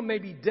mean, someone may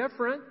be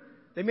different.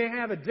 They may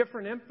have a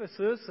different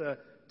emphasis, a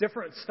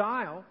different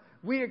style.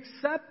 We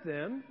accept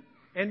them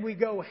and we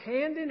go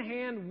hand in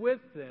hand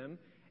with them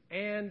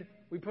and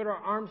we put our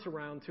arms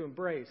around to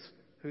embrace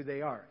who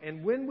they are.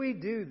 And when we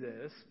do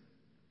this,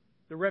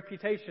 the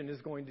reputation is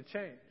going to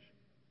change.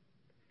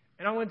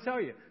 And I want to tell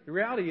you, the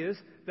reality is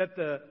that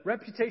the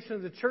reputation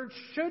of the church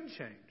should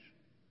change.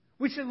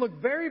 We should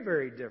look very,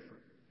 very different.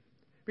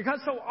 Because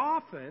so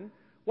often,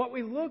 what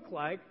we look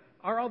like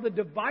are all the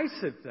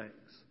divisive things.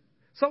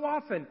 So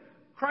often,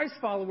 Christ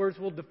followers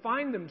will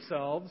define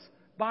themselves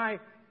by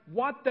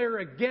what they're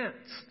against.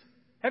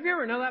 Have you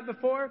ever known that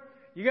before?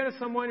 You go to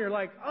someone, you're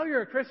like, oh,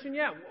 you're a Christian?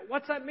 Yeah.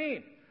 What's that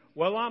mean?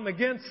 Well, I'm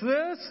against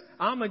this,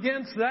 I'm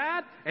against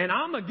that, and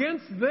I'm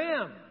against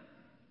them.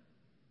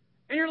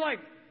 And you're like,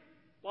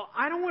 well,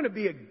 I don't want to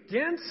be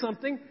against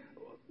something.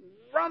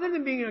 Rather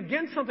than being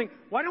against something,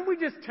 why don't we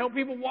just tell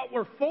people what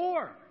we're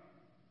for?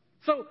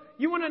 So,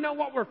 you want to know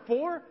what we're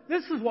for?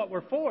 This is what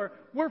we're for.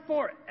 We're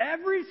for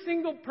every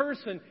single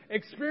person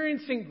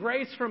experiencing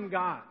grace from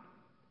God.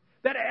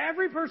 That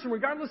every person,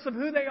 regardless of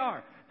who they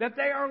are, that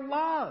they are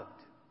loved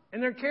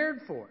and they're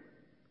cared for.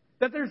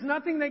 That there's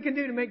nothing they can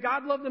do to make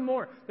God love them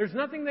more. There's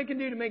nothing they can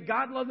do to make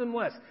God love them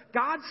less.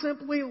 God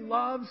simply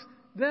loves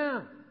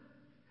them.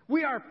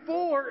 We are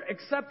for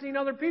accepting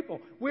other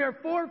people. We are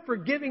for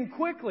forgiving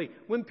quickly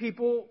when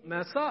people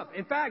mess up.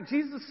 In fact,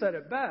 Jesus said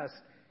it best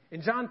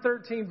in John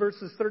 13,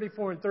 verses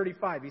 34 and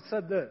 35. He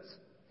said this,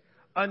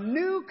 a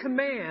new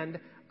command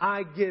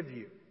I give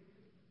you.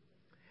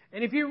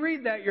 And if you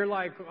read that, you're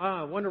like,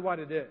 I wonder what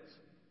it is.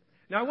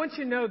 Now, I want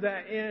you to know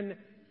that in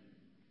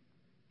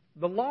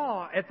the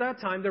law at that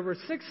time, there were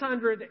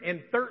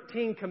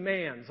 613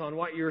 commands on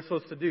what you were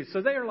supposed to do.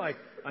 So they are like,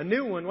 a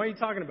new one? What are you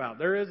talking about?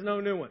 There is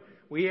no new one.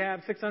 We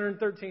have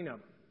 613 of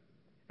them.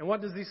 And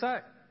what does he say?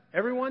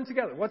 Everyone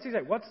together. What's he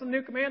say? What's the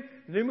new command?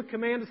 The new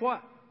command is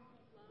what?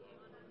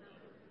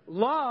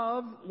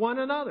 Love one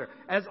another.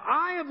 As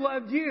I have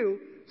loved you,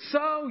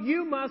 so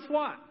you must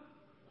what?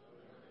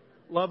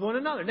 Love one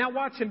another. Now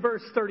watch in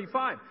verse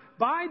 35.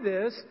 By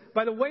this,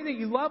 by the way that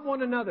you love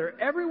one another,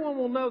 everyone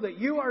will know that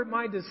you are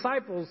my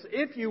disciples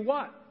if you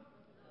what?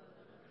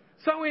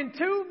 So in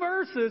 2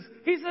 verses,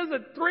 he says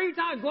it 3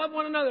 times. Love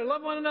one another,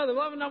 love one another,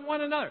 love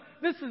one another.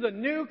 This is a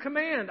new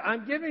command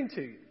I'm giving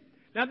to you.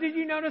 Now, did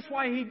you notice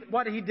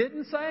what he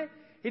didn't say?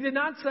 He did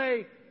not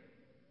say,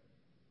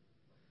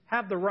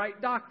 have the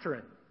right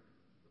doctrine.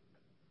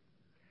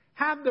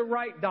 Have the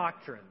right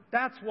doctrine.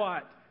 That's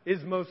what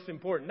is most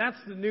important. That's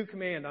the new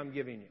command I'm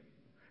giving you.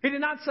 He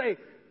did not say,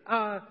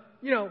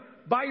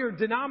 by your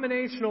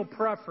denominational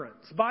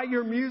preference, by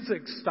your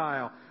music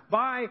style,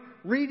 by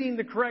reading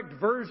the correct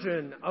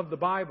version of the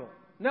Bible.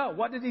 No,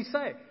 what did he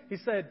say? He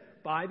said,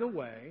 by the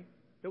way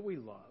that we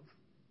love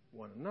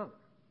one another.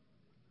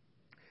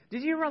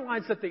 Did you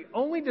realize that the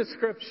only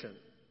description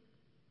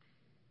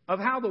of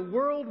how the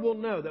world will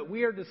know that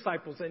we are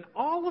disciples in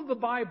all of the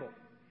Bible,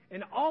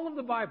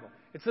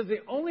 it says the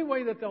only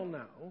way that they'll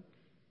know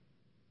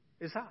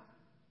is how?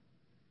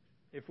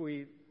 If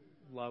we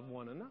love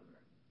one another.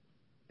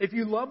 If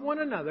you love one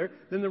another,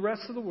 then the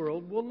rest of the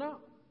world will know.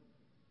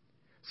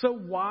 So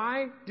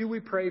why do we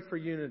pray for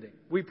unity?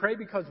 We pray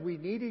because we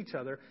need each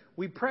other.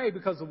 We pray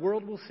because the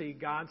world will see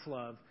God's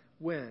love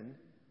when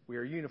we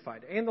are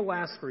unified. And the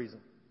last reason,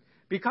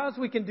 because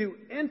we can do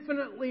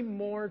infinitely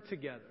more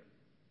together.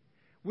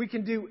 We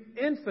can do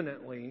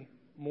infinitely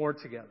more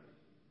together.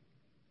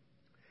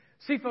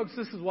 See, folks,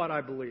 this is what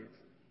I believe.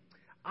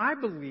 I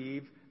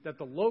believe that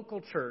the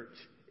local church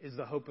is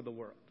the hope of the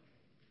world.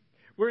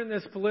 We're in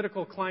this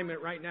political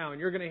climate right now,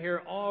 and you're going to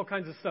hear all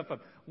kinds of stuff of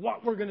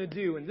what we're going to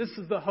do, and this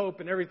is the hope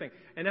and everything.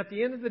 And at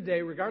the end of the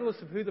day, regardless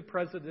of who the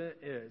president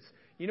is,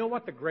 you know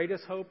what the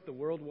greatest hope the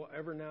world will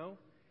ever know?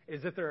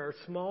 Is that there are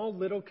small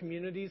little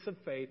communities of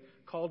faith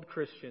called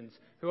Christians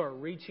who are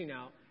reaching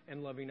out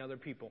and loving other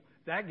people.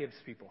 That gives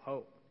people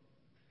hope.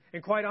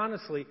 And quite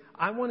honestly,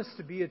 I want us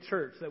to be a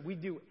church that we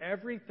do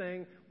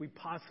everything we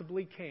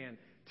possibly can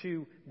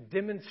to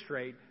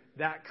demonstrate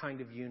that kind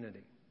of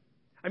unity.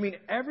 I mean,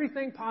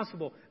 everything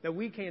possible that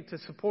we can to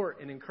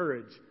support and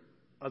encourage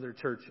other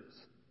churches.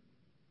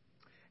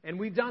 And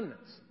we've done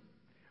this.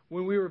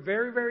 When we were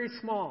very, very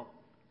small,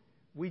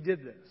 we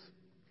did this.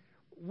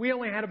 We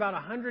only had about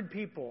 100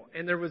 people,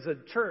 and there was a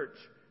church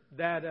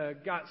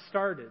that got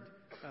started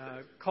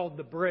called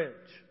The Bridge.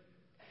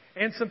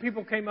 And some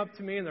people came up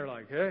to me, and they're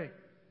like, hey,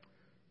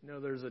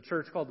 there's a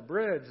church called The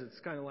Bridge. It's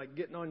kind of like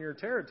getting on your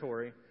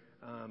territory.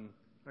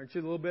 Aren't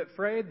you a little bit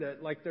afraid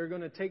that, like, they're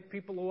going to take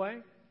people away?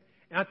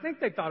 And I think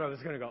they thought I was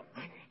going to go,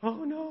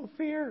 oh, no,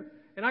 fear.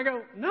 And I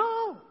go,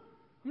 no,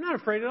 I'm not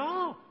afraid at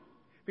all.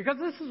 Because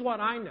this is what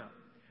I know.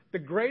 The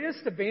greatest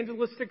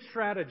evangelistic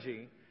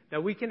strategy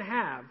that we can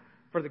have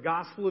for the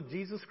gospel of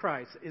Jesus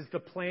Christ is to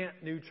plant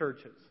new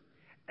churches.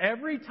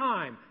 Every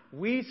time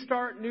we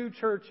start new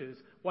churches,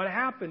 what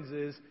happens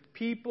is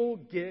people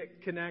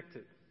get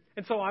connected.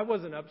 And so I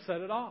wasn't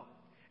upset at all.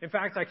 In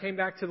fact, I came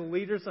back to the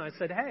leaders and I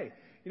said, hey,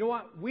 you know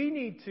what? We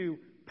need to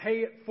pay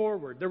it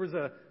forward. There was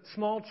a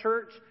small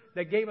church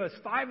that gave us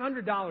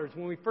 $500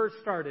 when we first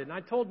started. And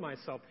I told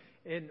myself,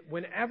 and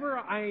whenever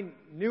I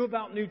knew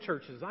about new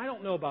churches, I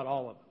don't know about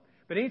all of them,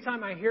 but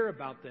anytime I hear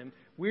about them,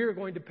 we are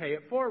going to pay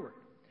it forward.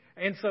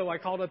 And so I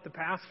called up the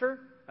pastor,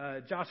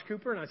 Josh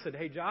Cooper, and I said,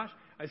 hey, Josh,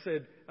 I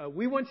said,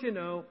 we want you to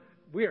know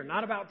we are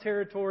not about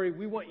territory.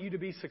 We want you to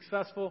be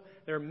successful.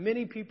 There are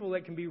many people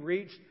that can be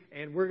reached,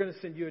 and we're going to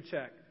send you a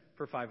check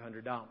for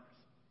 $500.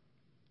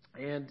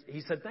 And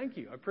he said, thank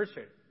you. I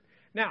appreciate it.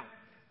 Now,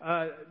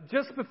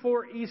 just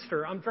before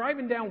Easter, I'm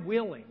driving down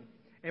Wheeling.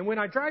 And when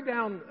I drive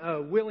down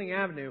Wheeling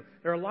Avenue,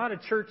 there are a lot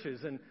of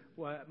churches. And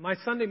my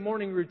Sunday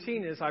morning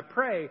routine is I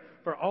pray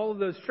for all of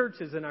those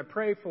churches, and I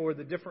pray for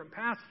the different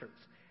pastors.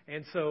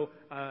 And so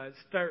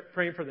start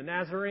praying for the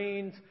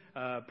Nazarenes,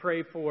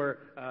 pray for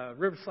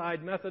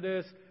Riverside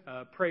Methodist,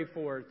 pray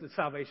for the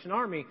Salvation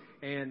Army,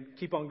 and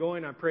keep on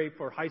going. I pray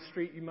for High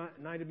Street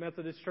United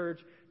Methodist Church,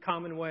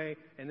 Commonwealth,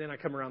 and then I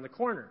come around the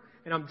corner.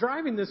 And I'm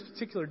driving this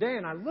particular day,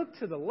 and I look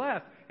to the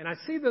left, and I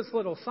see this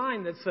little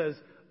sign that says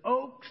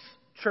Oaks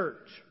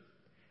Church.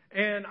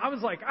 And I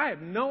was like, I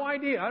have no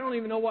idea. I don't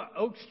even know what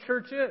Oaks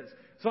Church is.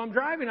 So I'm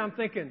driving, I'm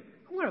thinking,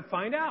 I'm going to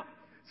find out.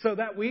 So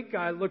that week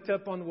I looked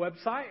up on the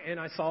website and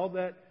I saw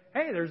that,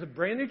 hey, there's a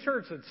brand new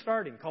church that's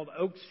starting called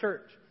Oaks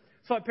Church.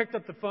 So I picked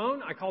up the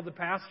phone. I called the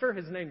pastor.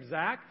 His name's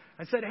Zach.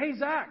 I said, hey,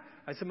 Zach.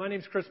 I said, my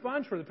name's Chris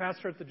Bunch. We're the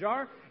pastor at the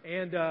Jar.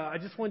 And I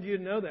just wanted you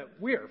to know that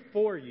we are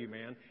for you,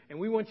 man. And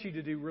we want you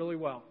to do really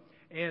well.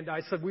 And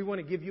I said, we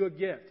want to give you a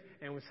gift.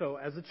 And so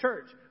as a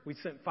church, we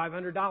sent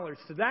 $500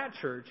 to that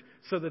church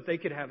so that they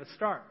could have a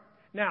start.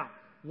 Now,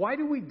 why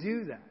do we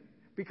do that?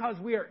 Because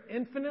we are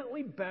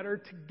infinitely better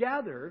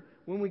together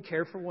when we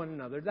care for one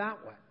another that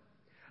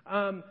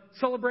way.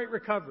 Celebrate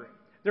Recovery.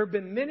 There have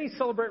been many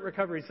Celebrate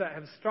Recoveries that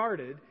have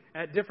started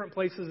at different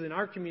places in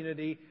our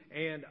community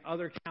and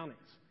other counties.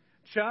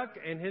 Chuck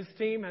and his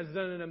team has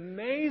done an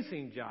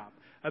amazing job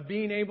of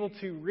being able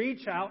to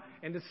reach out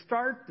and to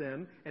start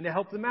them and to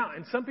help them out.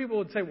 And some people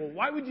would say, well,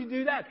 why would you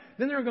do that?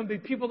 Then there are going to be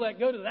people that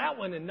go to that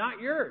one and not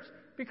yours.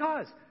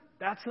 Because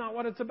that's not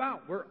what it's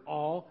about. We're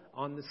all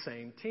on the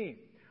same team.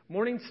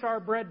 Morning Star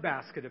Bread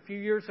Basket. A few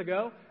years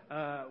ago,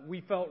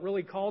 we felt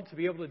really called to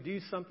be able to do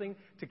something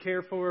to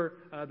care for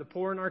the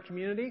poor in our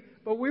community.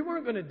 But we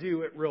weren't going to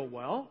do it real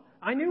well.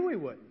 I knew we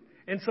wouldn't.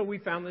 And so we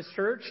found this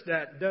church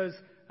that does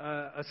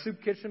a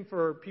soup kitchen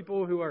for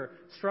people who are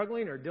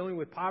struggling or dealing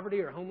with poverty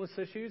or homeless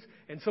issues.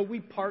 And so we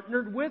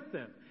partnered with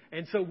them.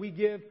 And so we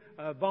give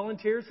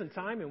volunteers some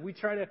time and we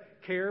try to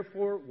care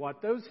for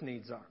what those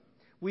needs are.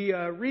 We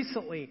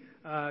recently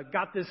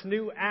got this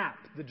new app,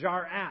 the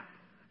Jar app.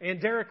 And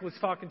Derek was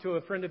talking to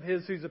a friend of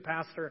his who's a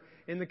pastor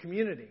in the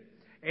community.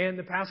 And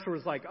the pastor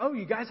was like, oh,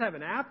 you guys have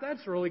an app?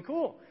 That's really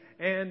cool.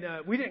 And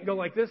we didn't go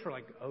like this. We're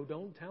like, oh,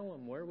 don't tell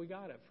them where we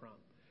got it from.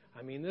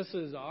 I mean, this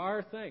is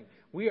our thing.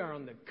 We are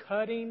on the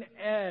cutting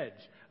edge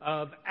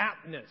of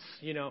appness,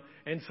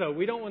 and so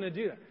we don't want to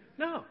do that.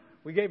 No,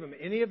 we gave them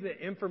any of the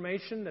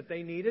information that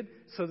they needed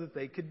so that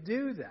they could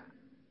do that.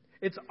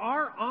 It's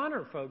our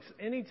honor, folks,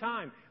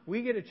 anytime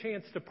we get a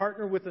chance to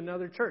partner with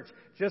another church,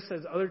 just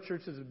as other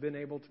churches have been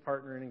able to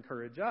partner and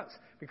encourage us,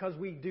 because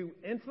we do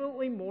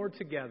infinitely more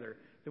together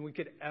than we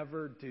could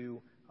ever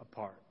do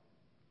apart.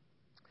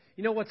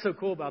 You know what's so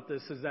cool about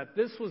this is that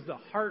this was the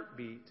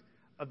heartbeat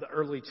of the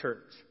early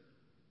church.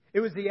 It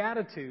was the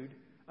attitude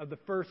of the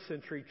first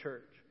century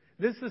church.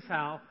 This is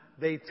how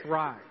they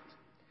thrived.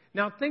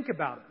 Now think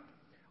about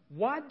it.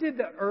 What did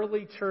the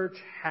early church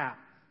have?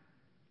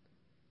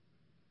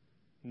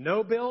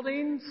 No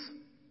buildings,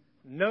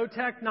 no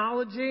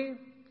technology,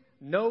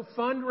 no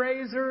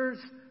fundraisers,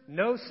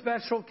 no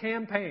special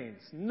campaigns,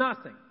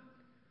 nothing.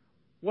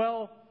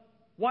 Well,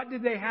 what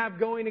did they have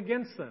going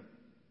against them?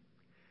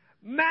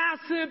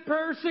 Massive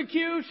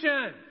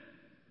persecution.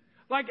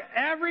 Like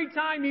every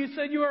time you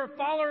said you were a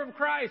follower of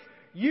Christ,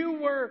 you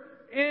were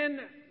in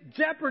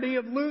jeopardy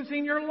of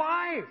losing your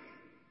life.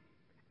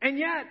 And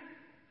yet,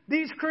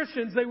 these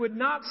Christians, they would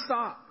not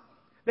stop.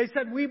 They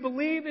said, we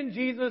believe in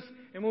Jesus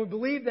and we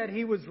believe that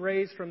He was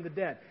raised from the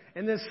dead.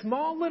 And this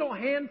small little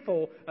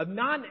handful of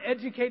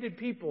non-educated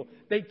people,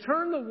 they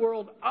turn the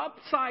world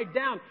upside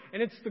down.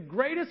 And it's the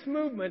greatest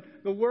movement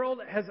the world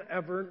has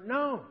ever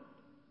known.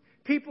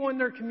 People in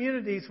their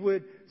communities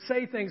would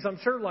say things, I'm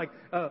sure, like,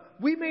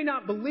 we may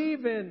not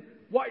believe in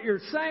what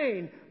you're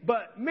saying,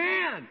 but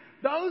man,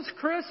 those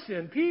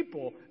Christian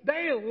people,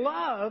 they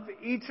love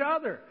each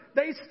other.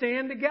 They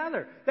stand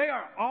together. They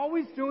are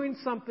always doing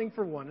something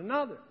for one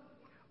another.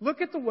 Look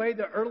at the way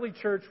the early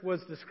church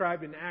was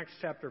described in Acts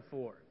chapter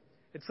 4.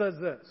 It says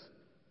this,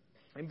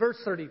 in verse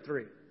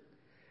 33.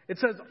 It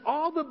says,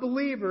 all the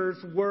believers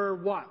were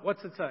what?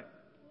 What's it say?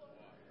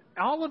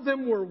 All of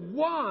them were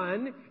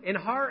one in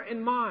heart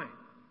and mind.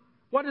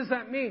 What does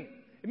that mean?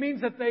 It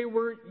means that they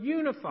were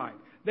unified.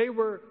 They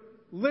were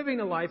living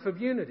a life of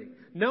unity.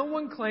 No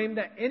one claimed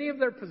that any of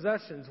their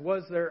possessions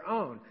was their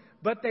own,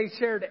 but they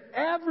shared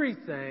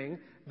everything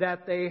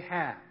that they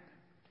had.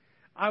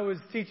 I was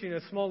teaching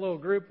a small little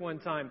group one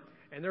time,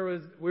 and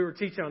we were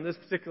teaching on this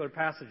particular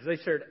passage. They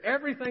shared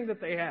everything that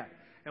they had.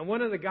 And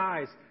one of the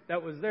guys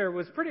that was there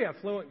was a pretty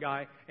affluent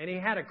guy, and he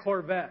had a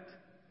Corvette.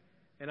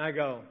 And I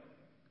go,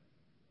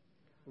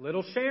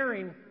 little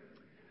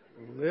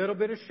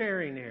bit of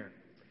sharing here.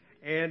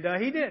 And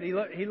he did.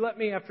 He let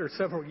me, after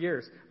several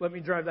years, let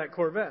me drive that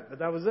Corvette. But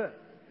that was it.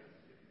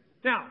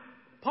 Now,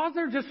 pause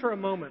there just for a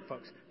moment,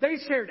 folks. They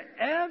shared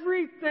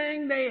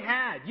everything they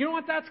had. You know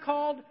what that's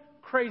called?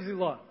 Crazy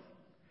love.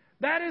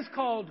 That is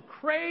called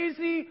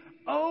crazy,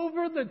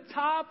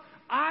 over-the-top,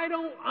 I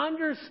don't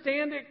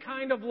understand it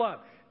kind of love.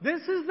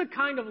 This is the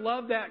kind of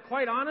love that,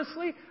 quite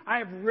honestly, I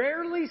have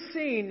rarely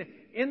seen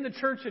in the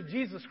Church of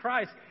Jesus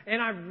Christ,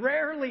 and I've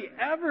rarely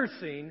ever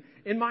seen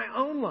in my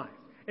own life.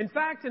 In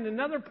fact, in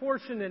another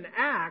portion in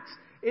Acts,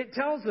 it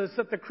tells us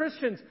that the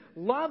Christians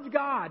loved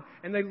God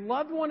and they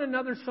loved one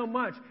another so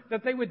much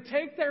that they would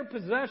take their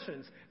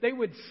possessions, they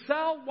would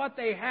sell what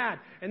they had,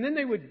 and then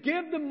they would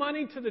give the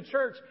money to the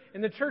church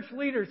and the church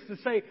leaders to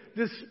say,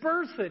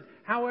 disperse it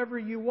however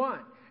you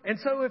want. And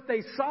so if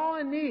they saw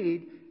a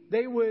need,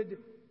 they would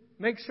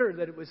make sure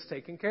that it was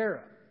taken care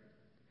of.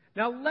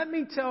 Now let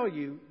me tell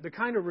you the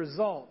kind of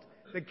result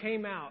that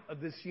came out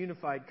of this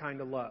unified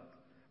kind of love.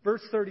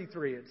 Verse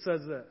 33, it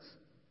says this.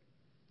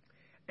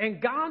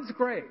 And God's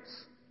grace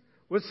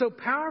was so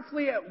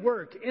powerfully at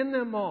work in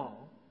them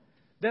all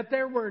that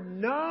there were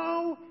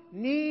no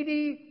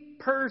needy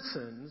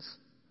persons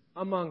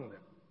among them.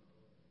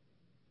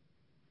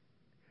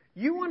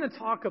 You want to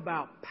talk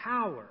about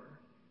power?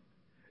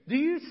 Do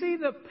you see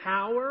the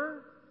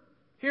power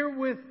here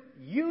with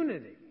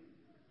unity?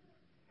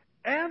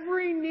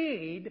 Every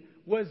need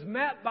was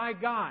met by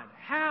God.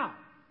 How?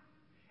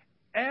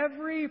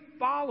 Every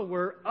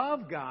follower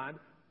of God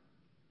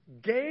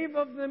gave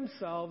of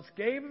themselves,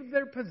 gave of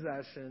their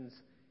possessions,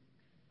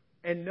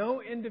 and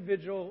no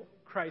individual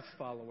Christ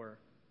follower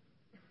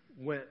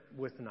went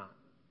with naught.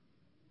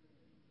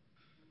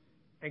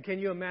 And can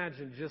you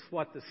imagine just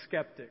what the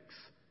skeptics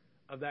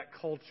of that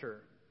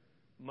culture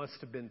must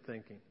have been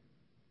thinking?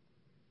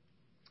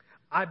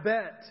 I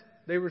bet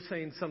they were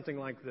saying something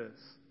like this.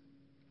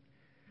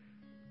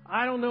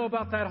 I don't know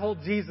about that whole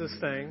Jesus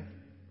thing.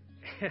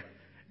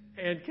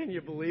 And can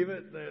you believe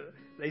it?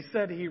 They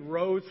said he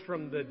rose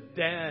from the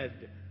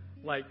dead.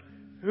 Like,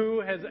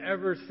 who has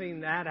ever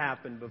seen that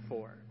happen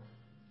before?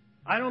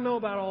 I don't know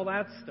about all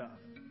that stuff.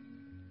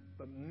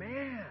 But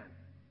man,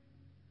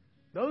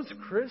 those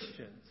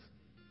Christians,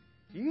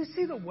 do you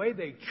see the way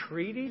they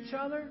treat each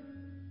other?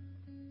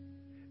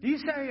 Do you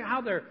see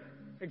how they're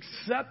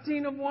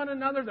accepting of one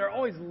another? They're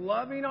always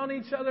loving on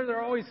each other.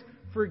 They're always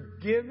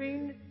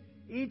forgiving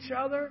each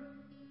other.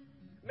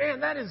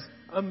 Man, that is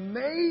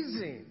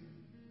amazing.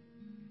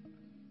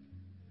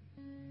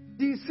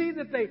 Do you see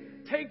that they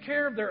take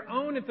care of their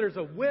own? If there's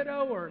a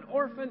widow or an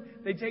orphan,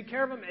 they take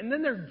care of them. And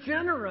then they're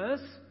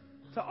generous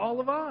to all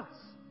of us.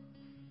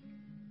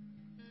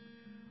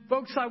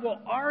 Folks, I will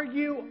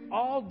argue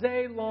all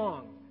day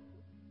long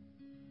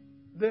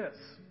this.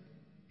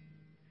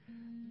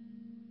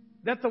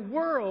 That the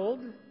world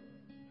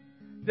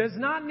does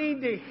not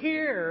need to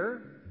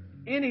hear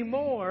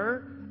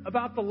anymore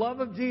about the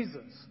love of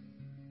Jesus.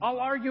 I'll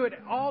argue it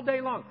all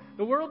day long.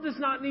 The world does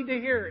not need to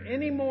hear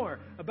any more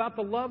about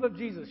the love of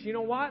Jesus. You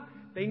know what?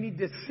 They need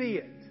to see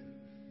it.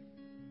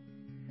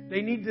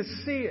 They need to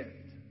see it.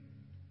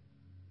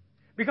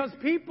 Because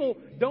people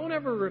don't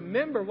ever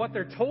remember what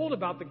they're told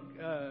about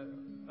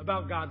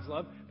God's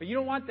love. But you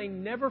know what? They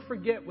never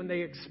forget when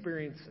they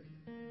experience it.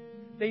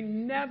 They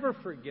never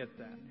forget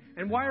that.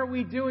 And why are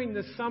we doing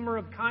this summer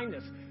of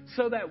kindness?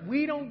 So that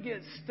we don't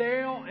get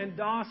stale and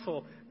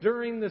docile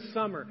during the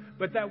summer,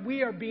 but that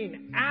we are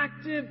being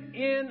active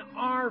in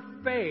our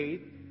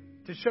faith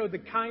to show the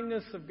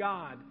kindness of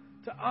God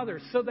to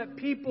others, so that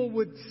people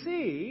would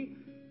see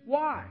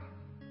why.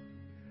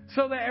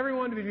 So that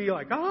everyone would be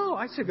like, oh,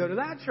 I should go to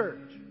that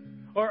church.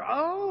 Or,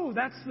 oh,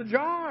 that's the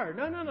jar.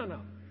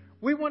 No.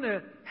 We want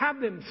to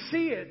have them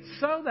see it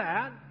so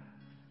that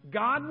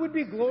God would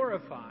be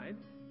glorified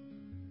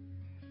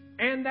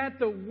and that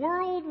the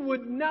world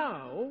would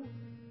know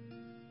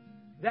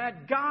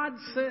that God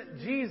sent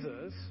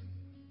Jesus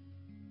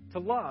to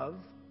love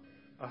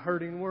a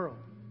hurting world.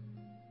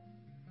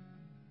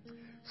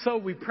 So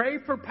we pray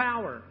for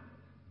power.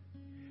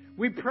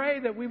 We pray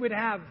that we would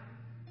have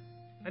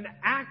an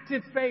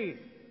active faith.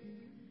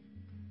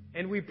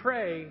 And we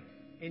pray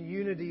in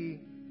unity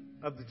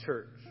of the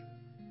church.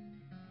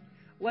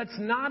 Let's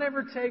not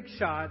ever take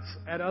shots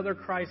at other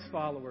Christ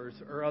followers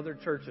or other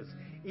churches,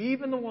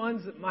 even the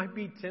ones that might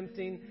be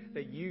tempting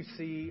that you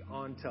see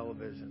on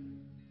television.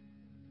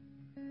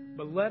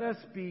 But let us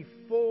be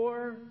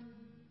for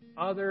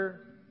other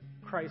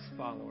Christ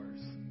followers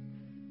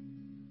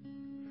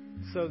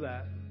so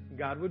that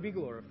God would be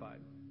glorified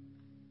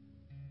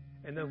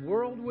and the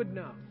world would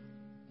know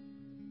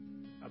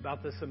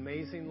about this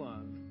amazing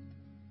love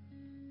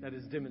that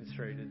is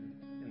demonstrated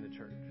in the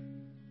church.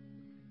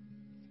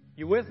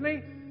 You with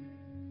me?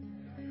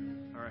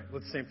 All right,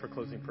 let's stand for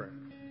closing prayer.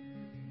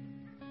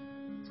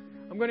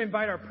 I'm going to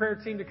invite our prayer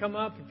team to come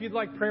up. If you'd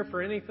like prayer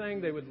for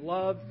anything, they would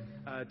love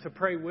to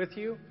pray with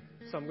you.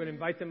 So I'm going to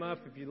invite them up.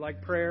 If you'd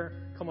like prayer,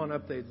 come on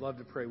up. They'd love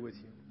to pray with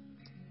you.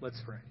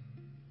 Let's pray.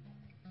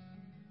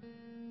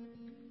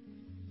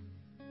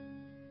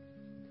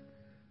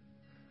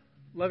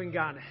 Loving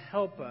God,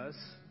 help us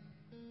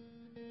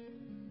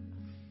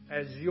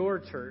as your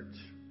church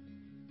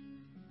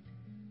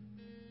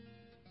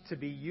to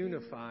be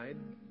unified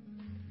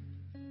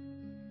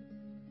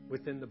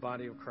within the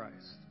body of Christ,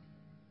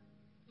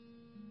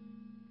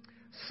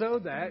 so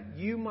that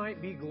you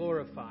might be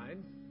glorified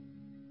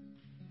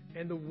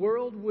and the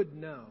world would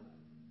know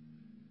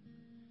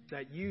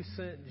that you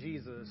sent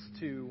Jesus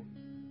to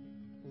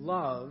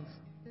love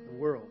the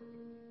world.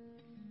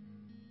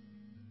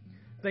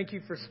 Thank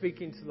you for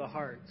speaking to the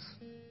hearts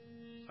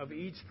of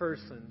each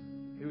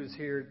person who is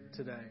here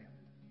today.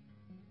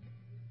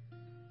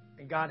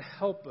 And God,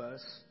 help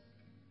us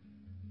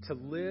to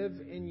live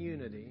in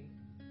unity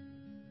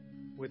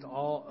with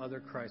all other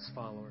Christ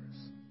followers.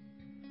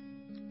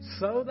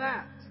 So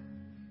that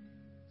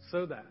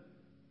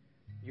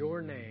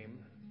your name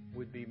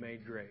would be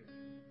made great.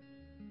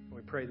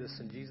 We pray this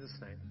in Jesus'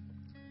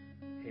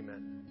 name.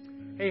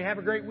 Amen. Hey, have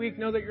a great week.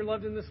 Know that you're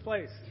loved in this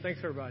place.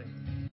 Thanks, everybody.